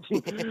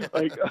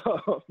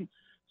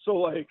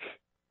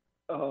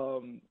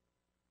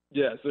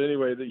 Yeah, so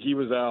anyway, he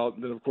was out.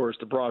 And then, of course,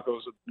 the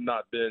Broncos have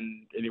not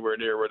been anywhere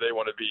near where they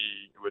want to be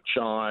with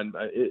Sean.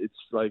 It's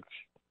like,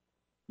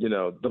 you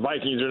know, the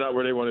Vikings are not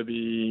where they want to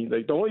be.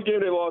 Like, the only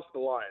game they lost to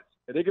the Lions,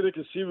 and they could have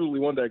conceivably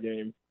won that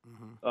game.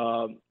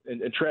 And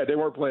they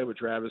weren't playing with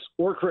Travis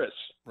or Chris.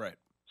 Right.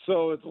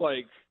 So it's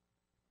like,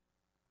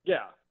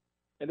 yeah.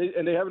 And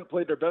they haven't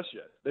played their best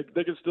yet.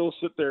 They can still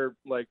sit there,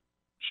 like,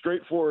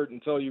 straightforward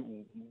and tell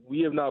you, we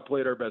have not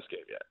played our best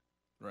game yet.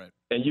 Right.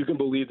 And you can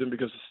believe them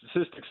because the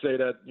statistics say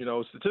that, you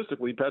know,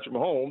 statistically, Patrick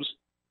Mahomes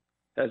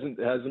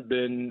hasn't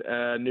been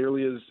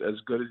nearly as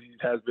good as he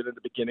has been in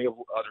the beginning of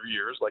other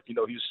years. Like, you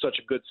know, he's such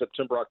a good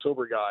September,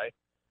 October guy.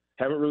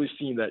 Haven't really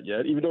seen that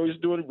yet, even though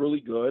he's doing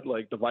really good.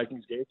 Like the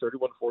Vikings game,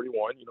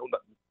 31-41, you know,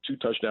 2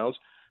 touchdowns.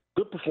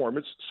 Good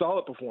performance,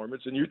 solid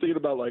performance. And you're thinking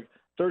about, like,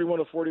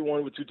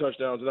 31-41 with 2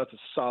 touchdowns, and that's a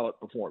solid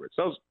performance.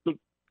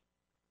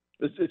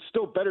 It's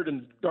still better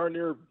than darn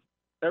near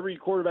every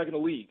quarterback in the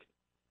league,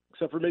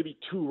 except for maybe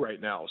 2 right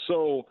now.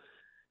 So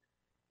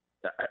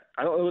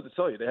I don't know what to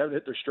tell you. They haven't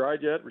hit their stride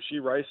yet.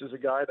 Rashee Rice is a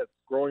guy that's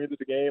growing into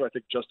the game. I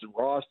think Justin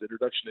Ross, the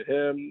introduction to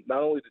him,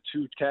 not only the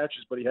 2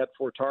 catches, but he had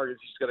 4 targets.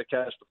 He's got to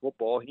catch the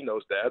football. He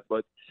knows that.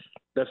 But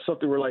that's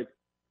something where, like,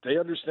 they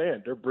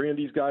understand. They're bringing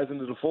these guys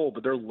into the fold,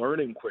 but they're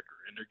learning quicker,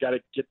 and they've got to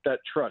get that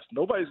trust.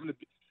 Nobody's going to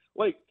be –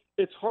 like,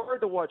 it's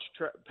hard to watch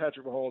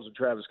Patrick Mahomes and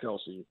Travis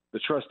Kelce, the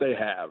trust they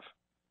have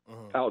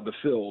out in the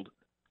field.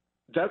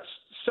 That's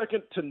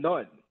second to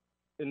none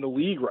in the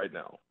league right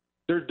now.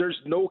 There's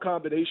no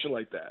combination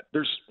like that.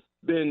 There's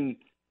been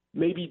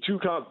maybe 2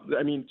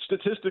 I mean,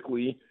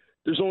 statistically,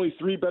 there's only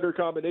 3 better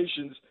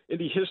combinations in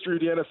the history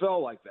of the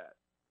NFL like that.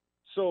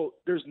 So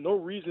there's no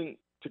reason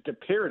to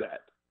compare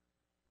that,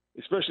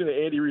 especially in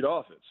the Andy Reid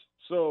offense.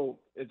 So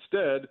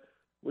instead,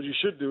 what you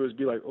should do is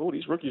be like, oh,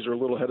 these rookies are a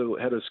little ahead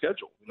of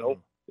schedule. You know,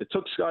 it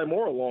took Sky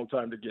Moore a long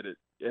time to get it,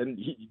 and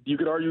you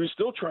could argue he's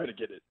still trying to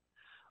get it.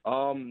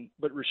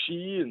 But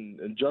Rashee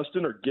and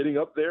Justin are getting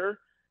up there.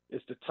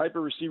 It's the type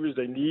of receivers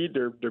they need.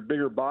 They're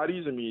bigger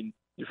bodies. I mean,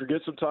 you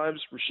forget sometimes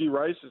Rashee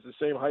Rice is the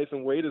same height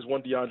and weight as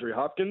one DeAndre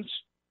Hopkins.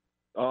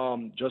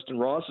 Justin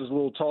Ross is a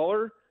little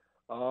taller.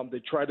 They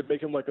tried to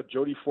make him like a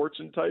Jody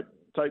Fortson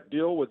type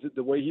deal with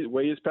the way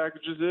his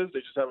packages is. They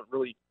just haven't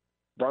really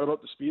brought him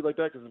up to speed like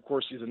that because, of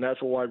course, he's a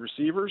natural wide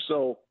receiver.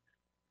 So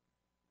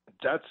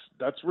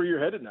that's where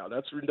you're headed now.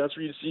 That's where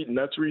you see, and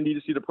that's where you need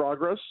to see the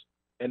progress.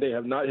 And they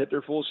have not hit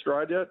their full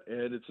stride yet,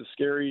 and it's a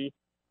scary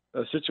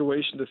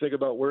situation to think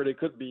about where they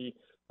could be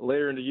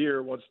later in the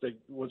year once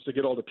they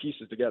get all the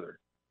pieces together.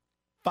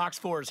 Fox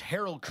 4's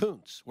Harold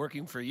Kuntz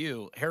working for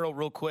you. Harold,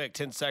 real quick,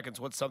 10 seconds.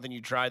 What's something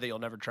you tried that you'll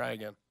never try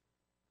again?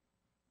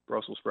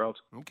 Brussels sprouts.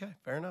 Okay,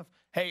 fair enough.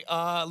 Hey,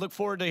 look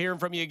forward to hearing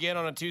from you again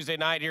on a Tuesday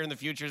night here in the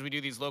future as we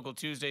do these local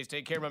Tuesdays.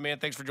 Take care, my man.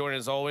 Thanks for joining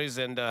as always,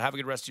 and have a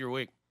good rest of your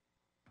week.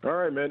 All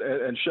right, man.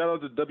 And shout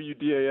out to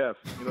WDAF,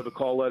 the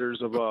call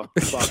letters of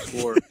Fox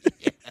 4.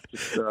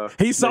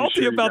 He's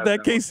salty about that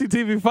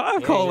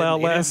KCTV5 call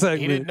out last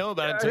segment. He didn't know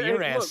about it until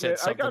your ass said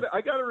something.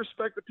 I got to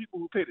respect the people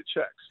who pay the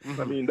checks.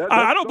 I mean,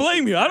 I don't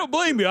blame you. I don't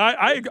blame you.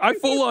 I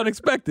full on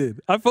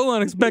expected. I full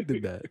on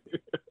expected that.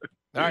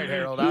 All right,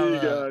 Harold.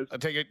 I'll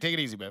take it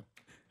easy, man.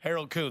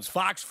 Harold Kuntz,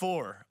 Fox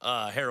 4.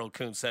 Harold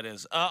Kuntz, that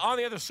is. On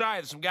the other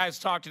side, some guys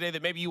talked today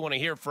that maybe you want to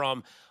hear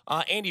from.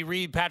 Andy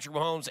Reid, Patrick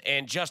Mahomes,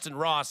 and Justin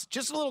Ross.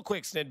 Just a little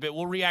quick snippet.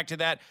 We'll react to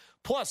that.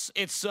 Plus,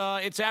 it's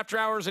after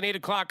hours and 8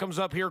 o'clock comes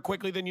up here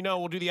quickly. Then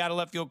we'll do the out of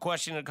left field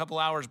question in a couple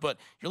hours. But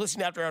you're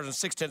listening to After Hours on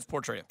 610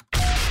 Sports Radio.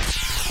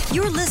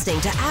 You're listening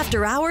to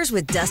After Hours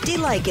with Dusty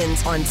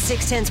Likens on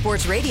 610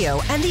 Sports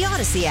Radio and the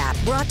Odyssey app.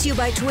 Brought to you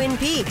by Twin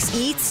Peaks.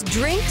 Eats,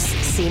 drinks,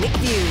 scenic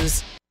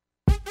views.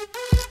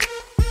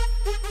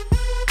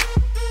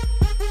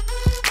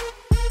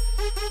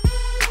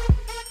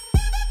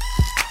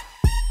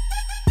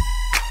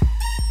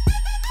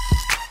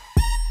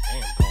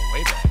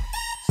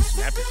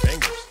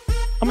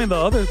 I mean,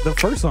 the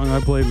first song I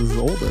played was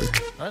older.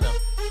 I know.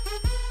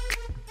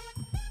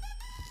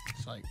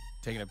 It's like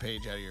taking a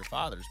page out of your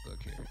father's book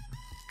here.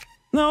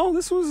 No,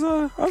 this was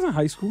I was in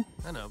high school.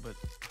 I know, but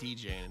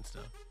DJing and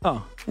stuff.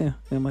 Oh, yeah,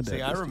 my dad.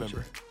 See, I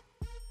remember.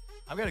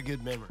 I've got a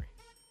good memory.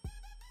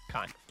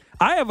 Kind of.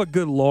 I have a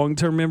good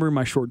long-term memory.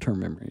 My short-term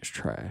memory is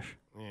trash.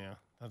 Yeah,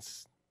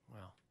 that's,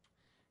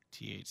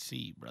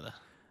 THC, brother.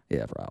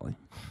 Yeah, probably.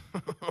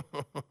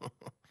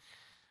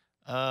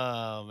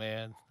 Oh,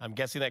 man. I'm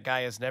guessing that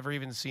guy has never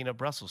even seen a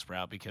Brussels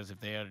sprout because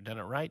if they had done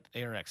it right,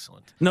 they are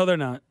excellent. No, they're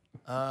not.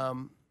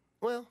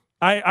 Well,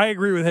 I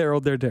agree with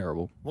Harold. They're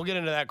terrible. We'll get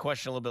into that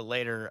question a little bit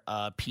later,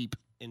 peep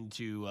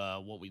into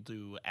what we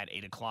do at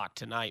 8 o'clock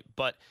tonight.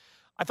 But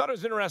I thought it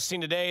was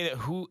interesting today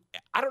that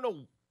I don't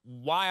know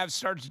why I've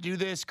started to do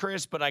this,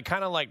 Chris, but I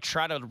kind of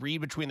try to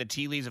read between the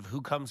tea leaves of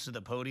who comes to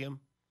the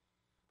podium.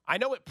 I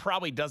know it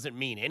probably doesn't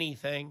mean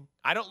anything.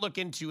 I don't look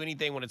into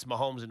anything when it's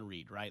Mahomes and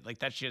Reed, right?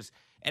 That's just,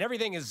 and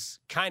everything is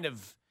kind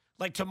of,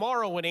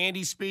 tomorrow when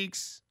Andy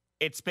speaks,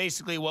 it's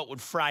basically what would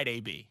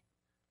Friday be.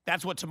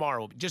 That's what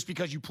tomorrow will be, just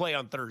because you play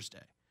on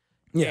Thursday.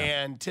 Yeah.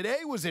 And today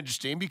was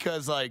interesting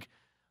because, I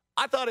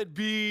thought it'd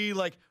be,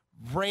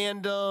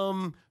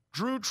 random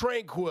Drew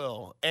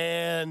Tranquill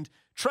and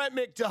Trent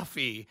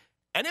McDuffie.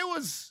 And it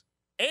was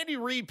Andy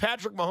Reid,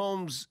 Patrick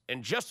Mahomes,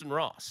 and Justin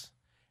Ross.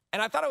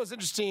 And I thought it was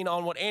interesting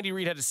on what Andy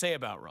Reid had to say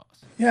about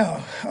Ross.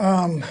 Yeah,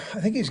 I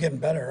think he's getting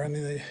better. I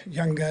mean, the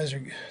young guys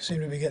seem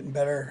to be getting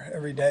better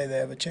every day. They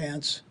have a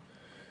chance.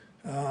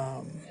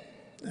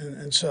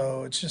 And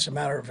so it's just a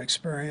matter of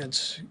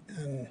experience.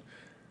 And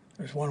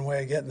there's one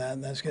way of getting that,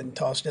 and that's getting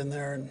tossed in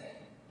there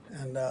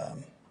and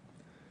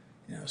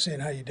seeing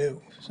how you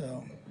do.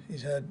 So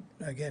he's had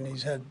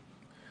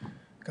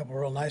a couple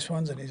of real nice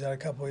ones, and he's had a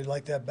couple he'd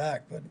like to have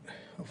back. But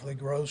hopefully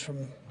grows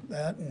from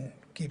that and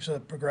keeps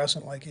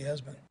progressing like he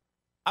has been.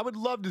 I would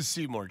love to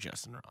see more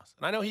Justin Ross.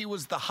 And I know he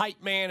was the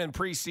hype man in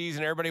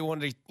preseason. Everybody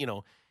wanted to, is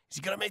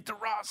he going to make the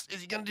Ross?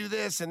 Is he going to do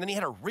this? And then he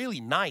had a really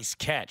nice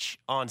catch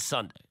on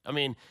Sunday. I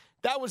mean,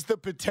 that was the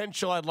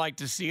potential I'd like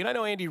to see. And I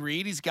know Andy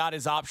Reid, he's got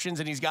his options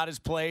and he's got his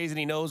plays and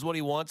he knows what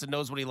he wants and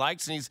knows what he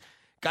likes. And he's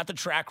got the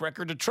track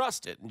record to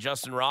trust it. And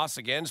Justin Ross,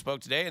 again,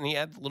 spoke today, and he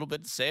had a little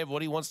bit to say of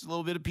what he wants, a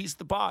little bit of piece of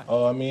the pie.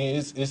 Oh, I mean,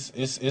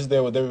 it's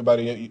there with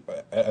everybody.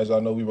 As I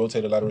know, we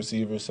rotate a lot of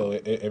receivers, so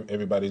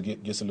everybody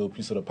gets a little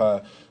piece of the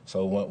pie.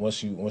 So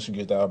once you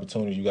get the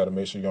opportunity, you got to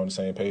make sure you're on the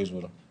same page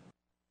with them.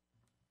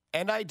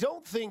 And I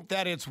don't think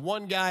that it's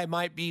one guy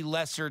might be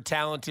lesser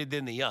talented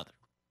than the other.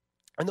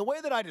 And the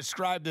way that I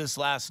described this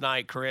last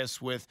night,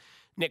 Chris, with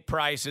Nick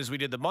Price as we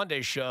did the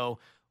Monday show,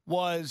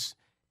 was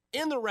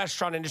in the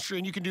restaurant industry,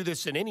 and you can do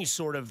this in any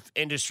sort of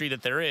industry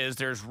that there is,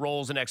 there's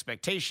roles and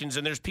expectations,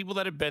 and there's people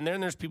that have been there,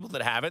 and there's people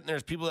that haven't, and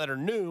there's people that are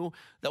new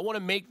that want to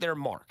make their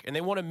mark, and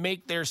they want to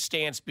make their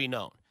stance be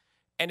known.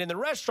 And in the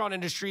restaurant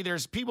industry,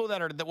 there's people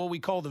that are what we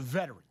call the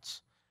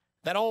veterans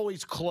that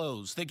always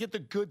close. They get the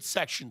good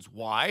sections.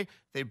 Why?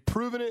 They've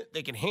proven it,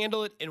 they can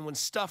handle it, and when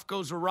stuff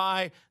goes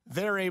awry,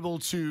 they're able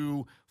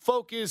to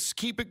focus,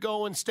 keep it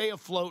going, stay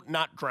afloat,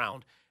 not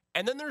drown.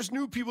 And then there's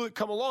new people that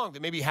come along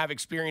that maybe have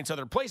experience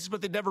other places,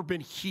 but they've never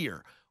been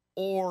here.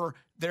 Or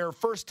their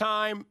first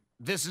time,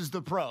 this is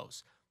the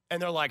pros.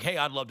 And they're like, hey,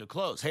 I'd love to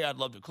close. Hey, I'd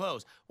love to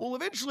close. Well,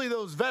 eventually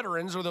those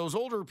veterans or those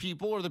older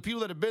people or the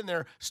people that have been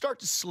there start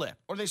to slip.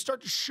 Or they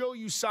start to show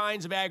you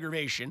signs of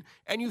aggravation,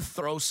 and you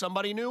throw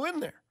somebody new in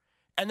there.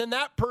 And then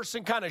that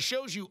person kind of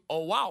shows you,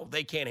 oh, wow,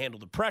 they can't handle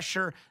the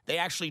pressure. They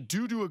actually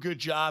do a good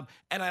job.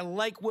 And I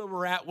like where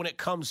we're at when it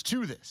comes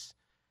to this.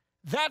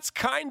 That's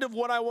kind of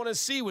what I want to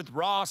see with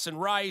Ross and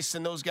Rice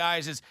and those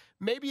guys is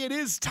maybe it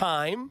is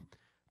time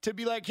to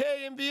be like,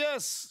 hey,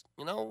 MVS,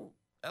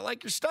 I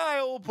like your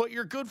style, but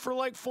you're good for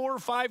like 4 or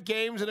 5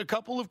 games and a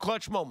couple of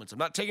clutch moments. I'm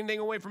not taking anything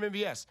away from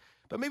MVS.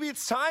 But maybe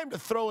it's time to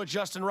throw a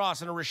Justin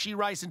Ross and a Rashee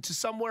Rice into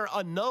somewhere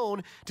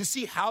unknown to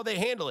see how they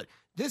handle it.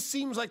 This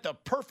seems like the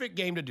perfect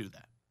game to do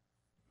that.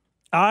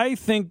 I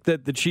think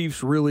that the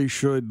Chiefs really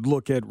should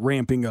look at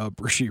ramping up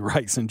Rashee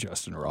Rice and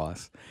Justin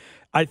Ross.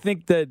 I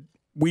think that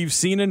we've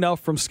seen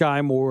enough from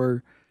Sky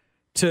Moore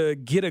to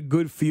get a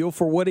good feel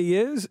for what he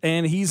is,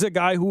 and he's a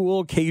guy who will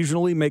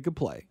occasionally make a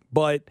play.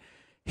 But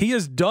he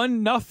has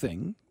done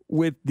nothing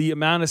with the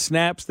amount of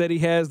snaps that he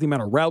has, the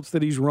amount of routes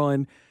that he's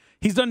run.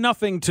 He's done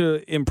nothing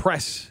to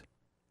impress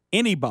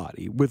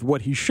anybody with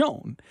what he's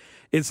shown.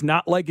 It's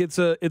not like it's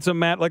a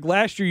matter like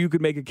last year. You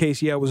could make a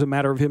case, it was a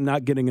matter of him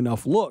not getting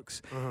enough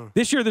looks.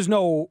 This year, there's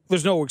no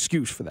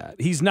excuse for that.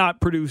 He's not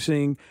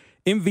producing.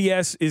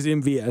 MVS is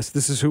MVS.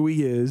 This is who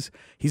he is.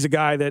 He's a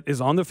guy that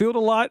is on the field a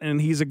lot, and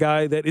he's a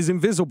guy that is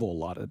invisible a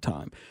lot of the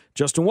time.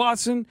 Justin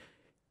Watson,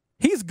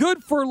 he's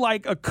good for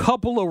like a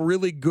couple of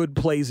really good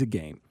plays a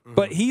game,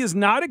 but he is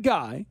not a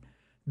guy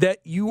that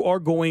you are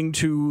going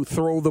to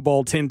throw the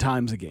ball 10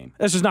 times a game.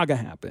 That's just not going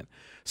to happen.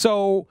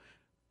 So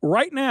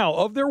right now,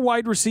 of their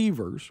wide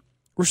receivers,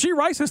 Rashee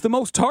Rice has the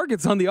most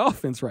targets on the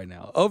offense right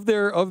now of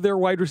their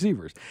wide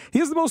receivers. He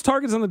has the most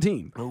targets on the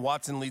team. And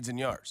Watson leads in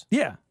yards.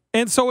 Yeah.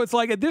 And so it's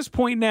like at this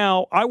point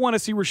now, I want to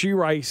see Rashee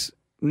Rice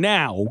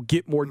now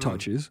get more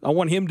touches. I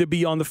want him to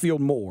be on the field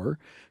more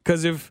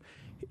because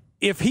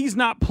if he's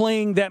not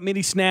playing that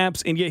many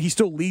snaps and yet he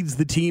still leads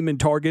the team in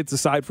targets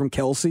aside from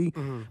Kelsey,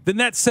 then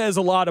that says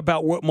a lot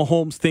about what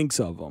Mahomes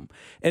thinks of him.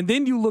 And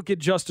then you look at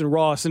Justin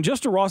Ross, and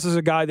Justin Ross is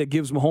a guy that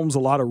gives Mahomes a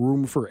lot of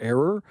room for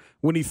error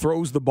when he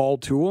throws the ball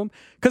to him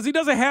because he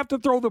doesn't have to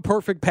throw the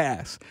perfect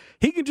pass.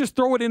 He can just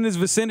throw it in his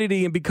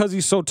vicinity, and because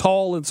he's so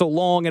tall and so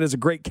long and has a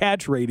great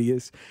catch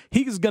radius,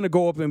 he's going to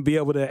go up and be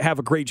able to have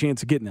a great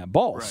chance of getting that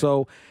ball. Right.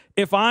 So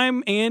if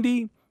I'm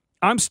Andy,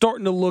 I'm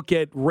starting to look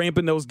at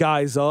ramping those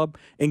guys up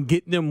and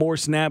getting them more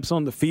snaps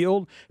on the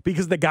field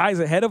because the guys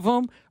ahead of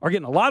them are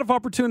getting a lot of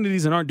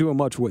opportunities and aren't doing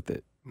much with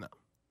it. No.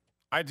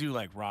 I do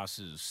like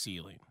Ross's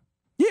ceiling.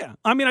 Yeah.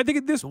 I mean, I think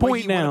at this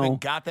point now,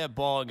 got that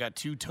ball and got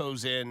 2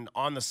 toes in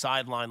on the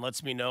sideline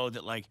lets me know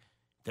that, like,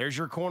 there's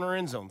your corner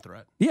end zone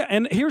threat. Yeah,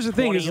 and here's the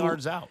thing. 20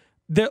 yards out.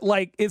 That,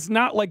 like, it's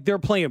not like they're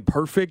playing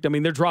perfect. I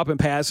mean, they're dropping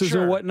passes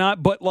and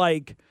whatnot, but,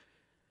 like,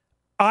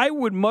 I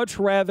would much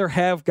rather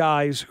have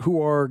guys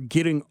who are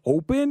getting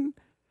open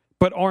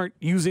but aren't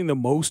using the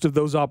most of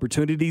those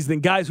opportunities than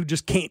guys who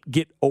just can't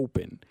get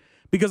open.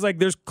 Because, like,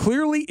 there's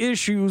clearly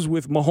issues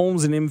with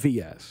Mahomes and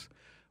MVS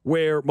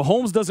where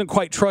Mahomes doesn't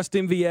quite trust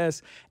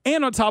MVS.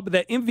 And on top of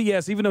that,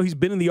 MVS, even though he's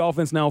been in the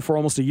offense now for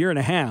almost a year and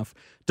a half,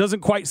 doesn't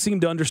quite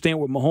seem to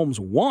understand what Mahomes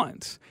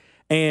wants.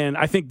 And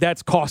I think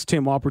that's cost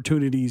him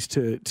opportunities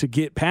to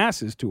get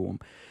passes to him.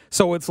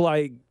 So it's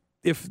like,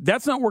 if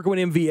that's not working with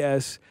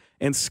MVS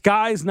and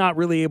Sky's not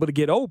really able to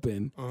get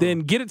open, then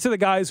get it to the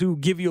guys who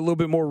give you a little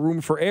bit more room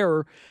for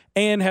error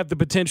and have the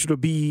potential to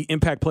be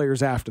impact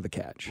players after the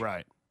catch.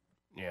 Right.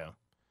 Yeah.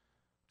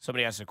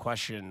 Somebody asked a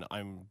question,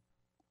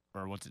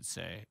 or what's it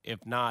say?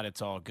 If not,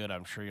 it's all good.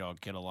 I'm sure y'all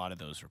get a lot of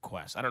those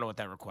requests. I don't know what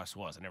that request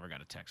was. I never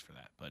got a text for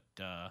that.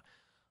 But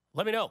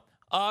let me know.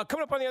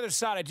 Coming up on the other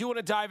side, I do want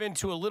to dive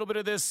into a little bit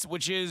of this,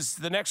 which is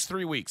the next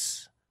 3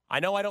 weeks. I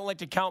know I don't like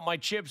to count my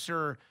chips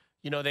or –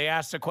 they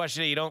asked a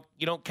question. You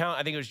don't count.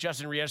 I think it was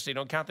Justin Rios. You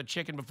don't count the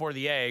chicken before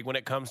the egg when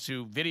it comes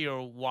to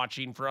video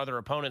watching for other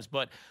opponents.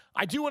 But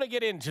I do want to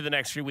get into the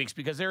next 3 weeks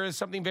because there is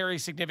something very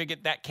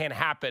significant that can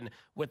happen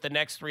with the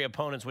next 3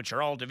 opponents, which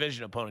are all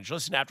division opponents.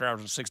 Listen to After Hours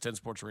on 610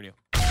 Sports Radio.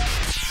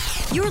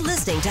 You're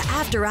listening to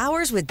After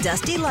Hours with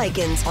Dusty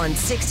Likens on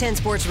 610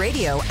 Sports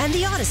Radio and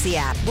the Odyssey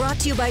app. Brought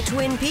to you by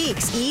Twin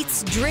Peaks.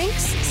 Eats,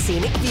 drinks,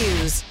 scenic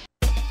views.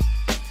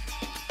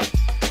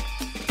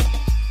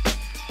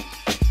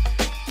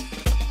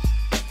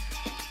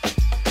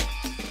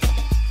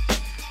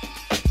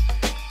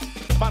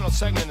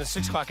 Segment in the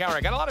 6 o'clock hour.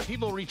 I got a lot of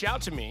people reach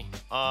out to me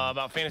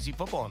about fantasy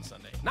football on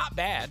Sunday. Not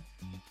bad.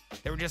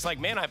 They were just like,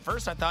 man, at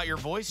first I thought your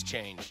voice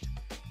changed.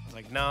 I was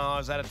like, no, I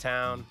was out of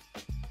town.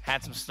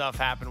 Had some stuff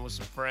happen with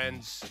some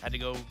friends. Had to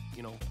go,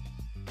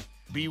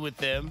 be with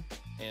them.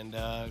 And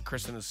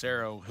Kristen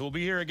Acero, who will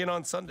be here again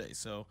on Sunday.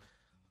 So,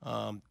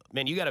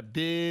 man, you got a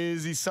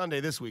busy Sunday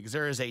this week because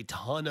there is a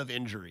ton of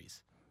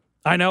injuries.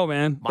 I know,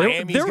 man.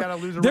 Miami's got to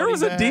lose a There running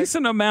was a back.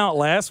 decent amount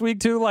last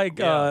week, too. Like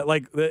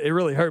it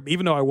really hurt.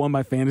 Even though I won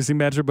my fantasy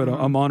matchup, but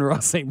Amon-Ra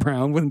St.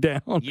 Brown went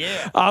down.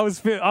 Yeah. I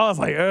was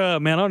like,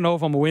 man, I don't know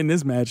if I'm going to win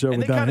this matchup and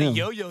without him. They kind of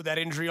yo-yo that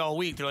injury all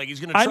week. They're like, he's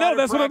going to try I know, to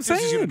that's practice. what I'm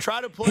saying. He's going to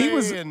try to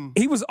play.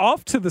 He was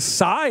off to the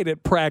side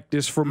at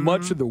practice for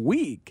much of the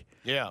week.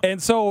 Yeah.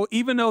 And so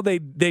even though they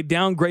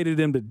downgraded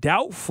him to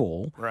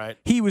doubtful, right,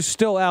 he was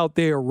still out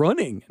there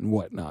running and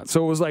whatnot.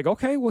 So it was like,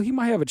 okay, well, he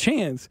might have a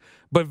chance.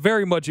 But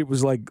very much it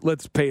was like,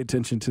 let's pay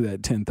attention to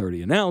that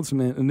 10:30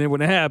 announcement. And then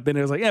when it happened,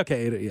 it was like,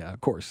 okay, yeah,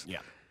 of course. Yeah.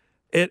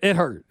 It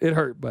hurt. It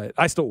hurt, but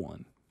I still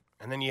won.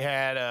 And then you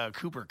had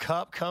Cooper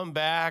Kupp come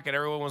back, and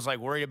everyone was like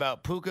worried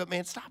about Puka.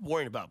 Man, stop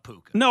worrying about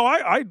Puka. No,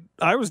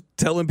 I was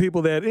telling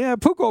people that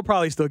Puka will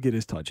probably still get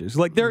his touches.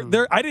 Like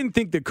I didn't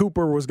think that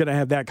Cooper was going to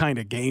have that kind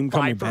of game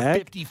coming back.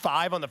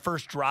 55 on the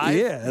first drive.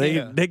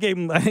 Yeah, they gave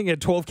him, I think, he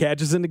had 12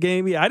 catches in the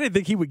game. Yeah, I didn't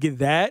think he would get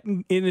that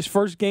in his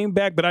first game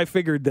back, but I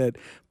figured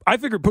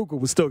Puka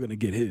was still going to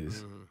get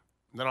his.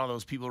 Then all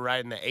those people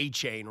riding the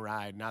A-chain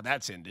ride. Now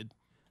that's ended.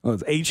 Oh,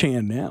 it's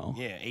A-Chan now.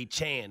 Yeah,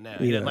 A-Chan now.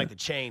 He doesn't like the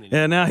chain anymore.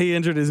 Yeah, now he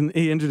injured his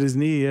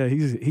knee. Yeah,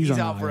 he's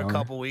out for IR. a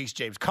couple weeks.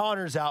 James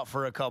Conner's out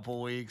for a couple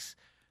weeks.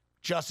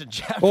 Justin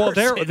Jefferson. Well,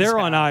 they're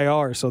on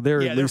IR, so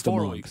they're at least 4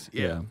 a month. weeks.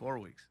 Yeah, 4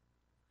 weeks.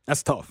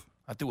 That's tough.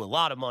 I threw a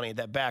lot of money at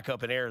that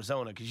backup in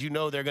Arizona because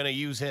they're going to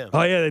use him.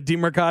 Oh yeah, the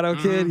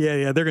DeMercado kid.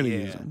 Yeah, they're going to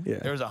use him. Yeah,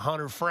 there was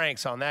 100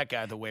 francs on that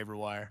guy at the waiver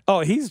wire. Oh,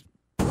 he's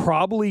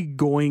probably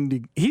going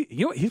to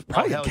he's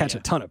probably going to catch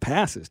a ton of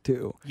passes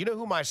too. You know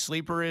who my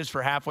sleeper is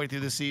for halfway through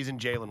the season?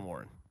 Jaylen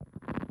Warren.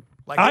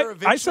 Like they're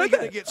eventually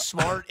going to get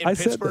smart in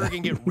Pittsburgh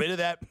and get rid of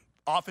that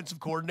offensive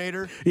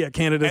coordinator. Yeah,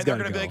 Canada's got to go.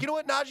 And they're going to be like, you know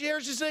what? Najee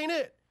Harris just ain't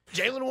it.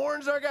 Jaylen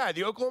Warren's our guy,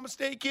 the Oklahoma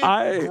State kid.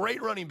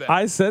 Great running back.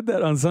 I said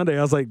that on Sunday.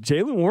 I was like,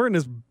 Jaylen Warren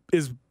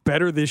is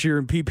better this year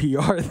in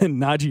PPR than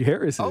Najee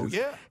Harris is. Oh,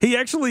 yeah. He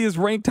actually is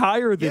ranked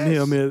higher than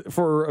him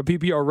for a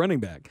PPR running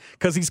back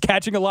because he's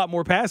catching a lot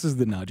more passes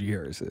than Najee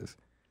Harris is.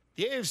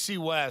 The AFC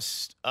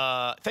West,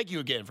 thank you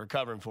again for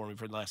covering for me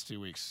for the last 2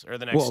 weeks, or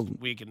the next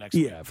week and next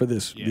week. Yeah, for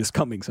this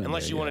coming Sunday.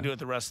 Unless you want to do it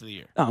the rest of the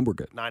year. We're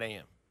good. 9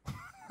 a.m.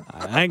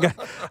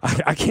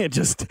 I can't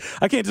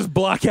just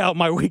block out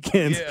my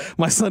weekends,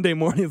 my Sunday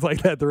mornings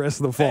like that the rest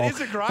of the fall. It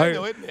is a grind,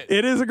 though, isn't it?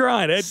 It is a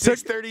grind. It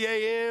 6:30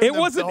 a.m. It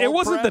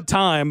wasn't the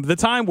time. The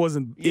time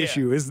wasn't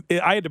issue.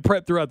 I had to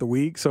prep throughout the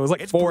week, so it was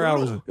like 4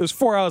 hours. It was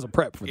 4 hours of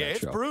prep for that show. Yeah,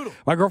 it's brutal.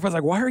 My girlfriend's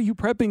like, "Why are you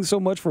prepping so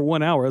much for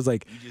 1 hour?" I was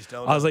like, "You just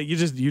don't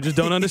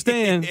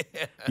understand.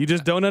 You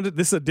just don't understand.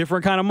 This is a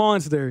different kind of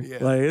monster. Yeah.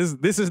 Like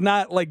this is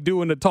not like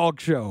doing a talk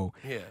show.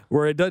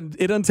 Where it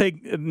doesn't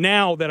take.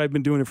 Now that I've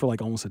been doing it for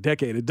like almost a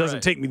decade, it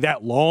doesn't take me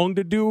that long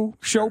to do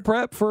show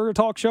prep for a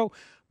talk show,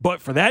 but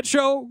for that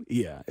show,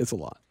 it's a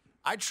lot.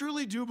 I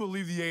truly do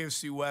believe the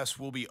AFC West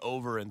will be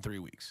over in 3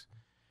 weeks.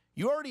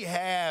 You already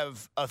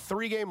have a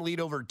 3-game lead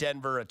over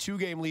Denver, a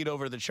 2-game lead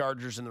over the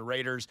Chargers and the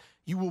Raiders.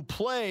 You will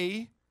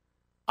play,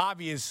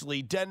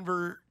 obviously,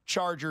 Denver,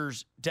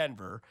 Chargers,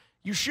 Denver.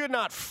 You should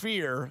not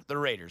fear the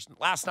Raiders.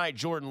 Last night,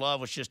 Jordan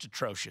Love was just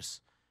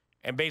atrocious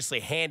and basically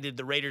handed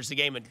the Raiders the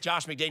game, and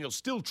Josh McDaniels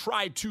still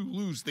tried to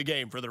lose the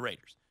game for the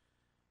Raiders.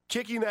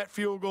 Kicking that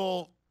field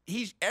goal,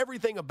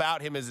 everything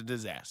about him is a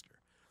disaster.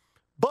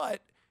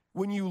 But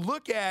when you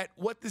look at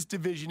what this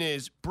division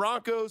is,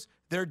 Broncos,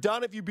 they're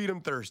done if you beat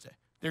them Thursday.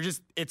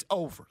 It's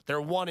over.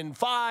 They're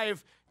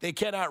 1-5. They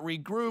cannot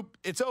regroup.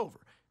 It's over.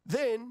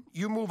 Then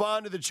you move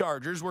on to the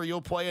Chargers, where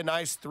you'll play a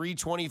nice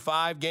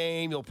 325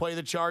 game. You'll play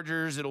the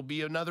Chargers. It'll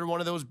be another one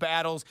of those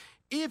battles.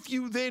 If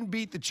you then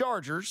beat the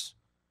Chargers,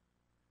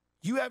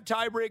 you have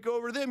tiebreak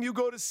over them. You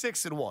go to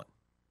 6-1.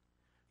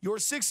 You're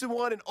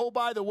 6-1, and oh,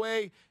 by the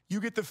way, you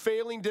get the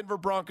failing Denver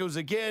Broncos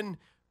again,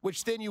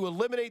 which then you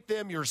eliminate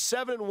them. You're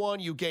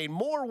 7-1. You gain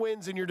more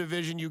wins in your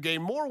division. You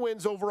gain more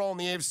wins overall in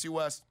the AFC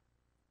West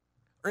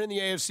or in the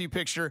AFC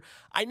picture.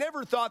 I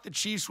never thought the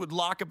Chiefs would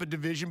lock up a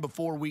division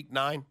before Week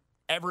 9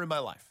 ever in my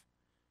life.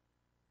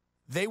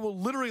 They will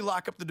literally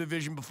lock up the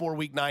division before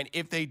Week 9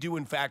 if they do,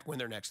 in fact, win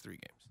their next 3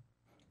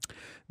 games.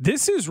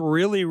 This is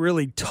really,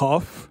 really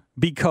tough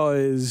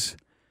because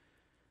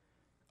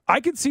I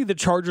could see the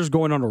Chargers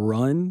going on a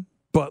run,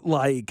 but,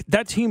 like,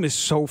 that team is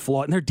so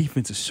flawed, and their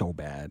defense is so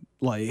bad.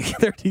 Like,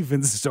 their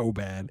defense is so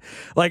bad.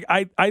 Like,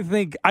 I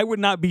think I would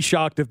not be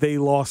shocked if they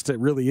lost to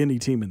really any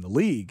team in the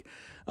league.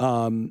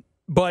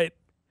 But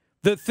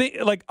the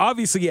thing, like,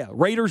 obviously,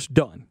 Raiders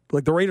done.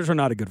 Like, the Raiders are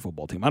not a good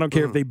football team. I don't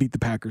care if they beat the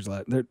Packers.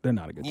 They're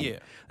not a good team. Yeah.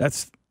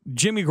 That's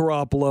Jimmy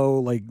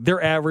Garoppolo. Like,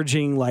 they're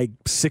averaging, like,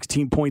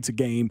 16 points a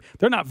game.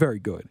 They're not very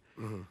good.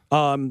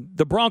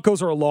 The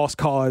Broncos are a lost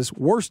cause.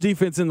 Worst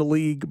defense in the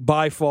league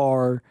by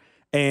far.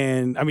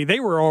 And, I mean, they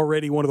were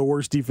already one of the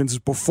worst defenses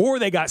before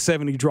they got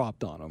 70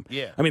 dropped on them.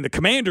 Yeah. I mean, the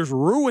Commanders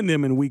ruined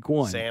them in week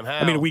 1. Sam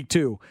Howell. Week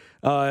 2.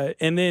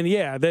 And then,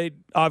 they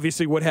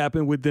obviously what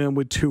happened with them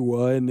with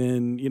Tua, and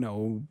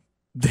then,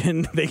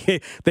 then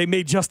they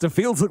made Justin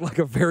Fields look like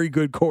a very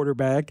good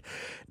quarterback.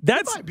 He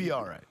might be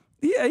all right.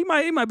 Yeah, he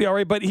might be all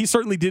right, but he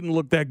certainly didn't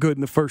look that good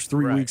in the first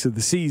 3 weeks of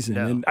the season.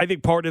 No. And I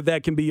think part of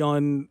that can be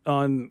on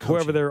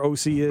whoever their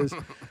OC is.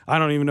 I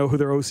don't even know who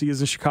their OC is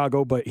in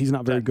Chicago, but he's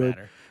not very good.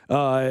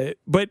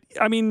 But,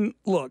 I mean,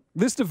 look,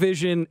 this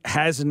division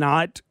has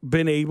not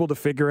been able to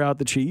figure out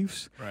the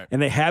Chiefs, and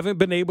they haven't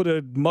been able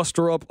to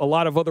muster up a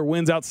lot of other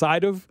wins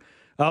outside of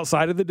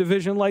the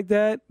division like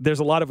that. There's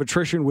a lot of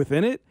attrition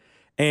within it.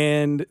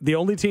 And the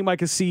only team I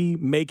can see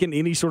making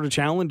any sort of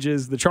challenge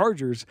is the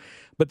Chargers.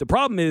 But the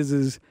problem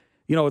is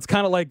it's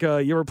kind of like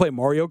you ever play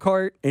Mario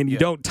Kart and you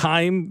don't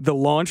time the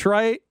launch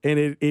right, and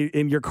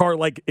in your car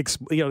you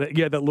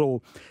have that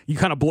little, you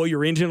kind of blow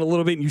your engine a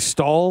little bit and you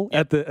stall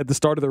at the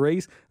start of the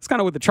race. It's kind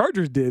of what the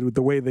Chargers did with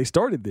the way they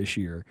started this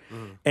year,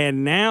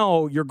 and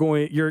now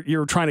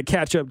you're trying to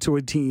catch up to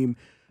a team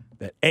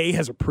that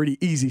has a pretty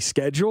easy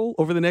schedule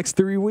over the next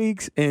 3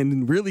 weeks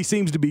and really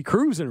seems to be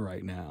cruising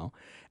right now,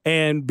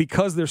 and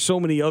because there's so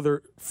many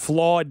other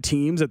flawed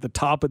teams at the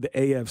top of the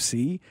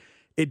AFC,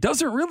 it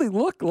doesn't really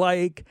look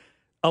like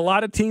a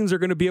lot of teams are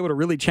going to be able to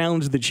really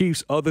challenge the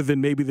Chiefs other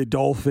than maybe the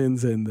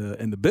Dolphins and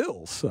the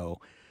Bills. So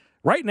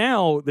right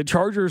now, the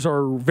Chargers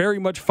are very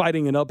much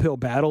fighting an uphill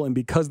battle, and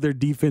because their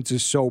defense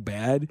is so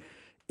bad,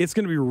 it's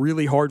going to be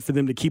really hard for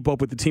them to keep up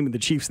with the team of the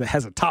Chiefs that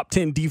has a top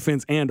 10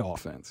 defense and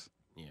offense.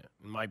 Yeah,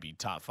 it might be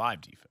top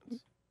 5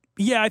 defense.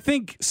 Yeah, I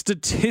think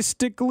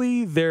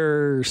statistically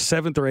they're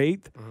 7th or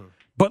 8th,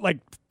 but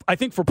I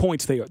think for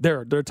points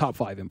they're top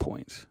 5 in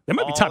points. They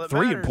might be top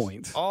 3 in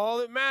points. All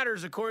that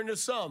matters, according to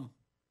some.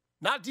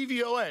 Not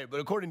DVOA, but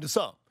according to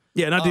some.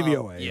 Yeah, not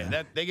DVOA.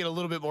 Yeah, they get a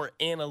little bit more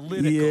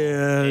analytical.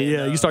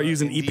 Yeah, you start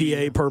using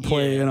EPA per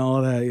play and all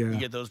of that. Yeah, you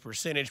get those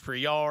percentage per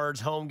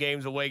yards, home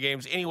games, away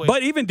games. Anyway,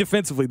 but even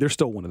defensively, they're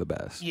still one of the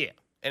best. Yeah,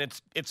 and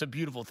it's a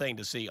beautiful thing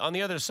to see. On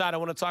the other side, I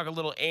want to talk a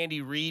little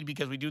Andy Reid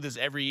because we do this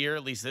every year.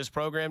 At least this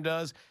program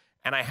does.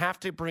 And I have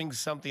to bring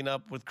something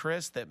up with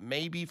Chris that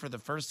maybe for the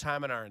first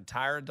time in our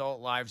entire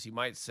adult lives, he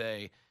might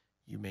say,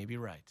 "You may be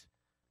right."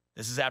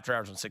 This is After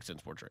Hours on 610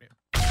 Sports Radio.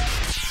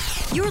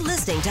 You're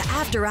listening to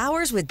After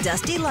Hours with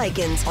Dusty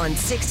Likens on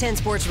 610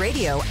 Sports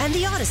Radio and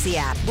the Odyssey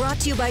app. Brought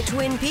to you by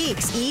Twin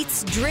Peaks.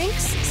 Eats,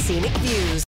 drinks, scenic views.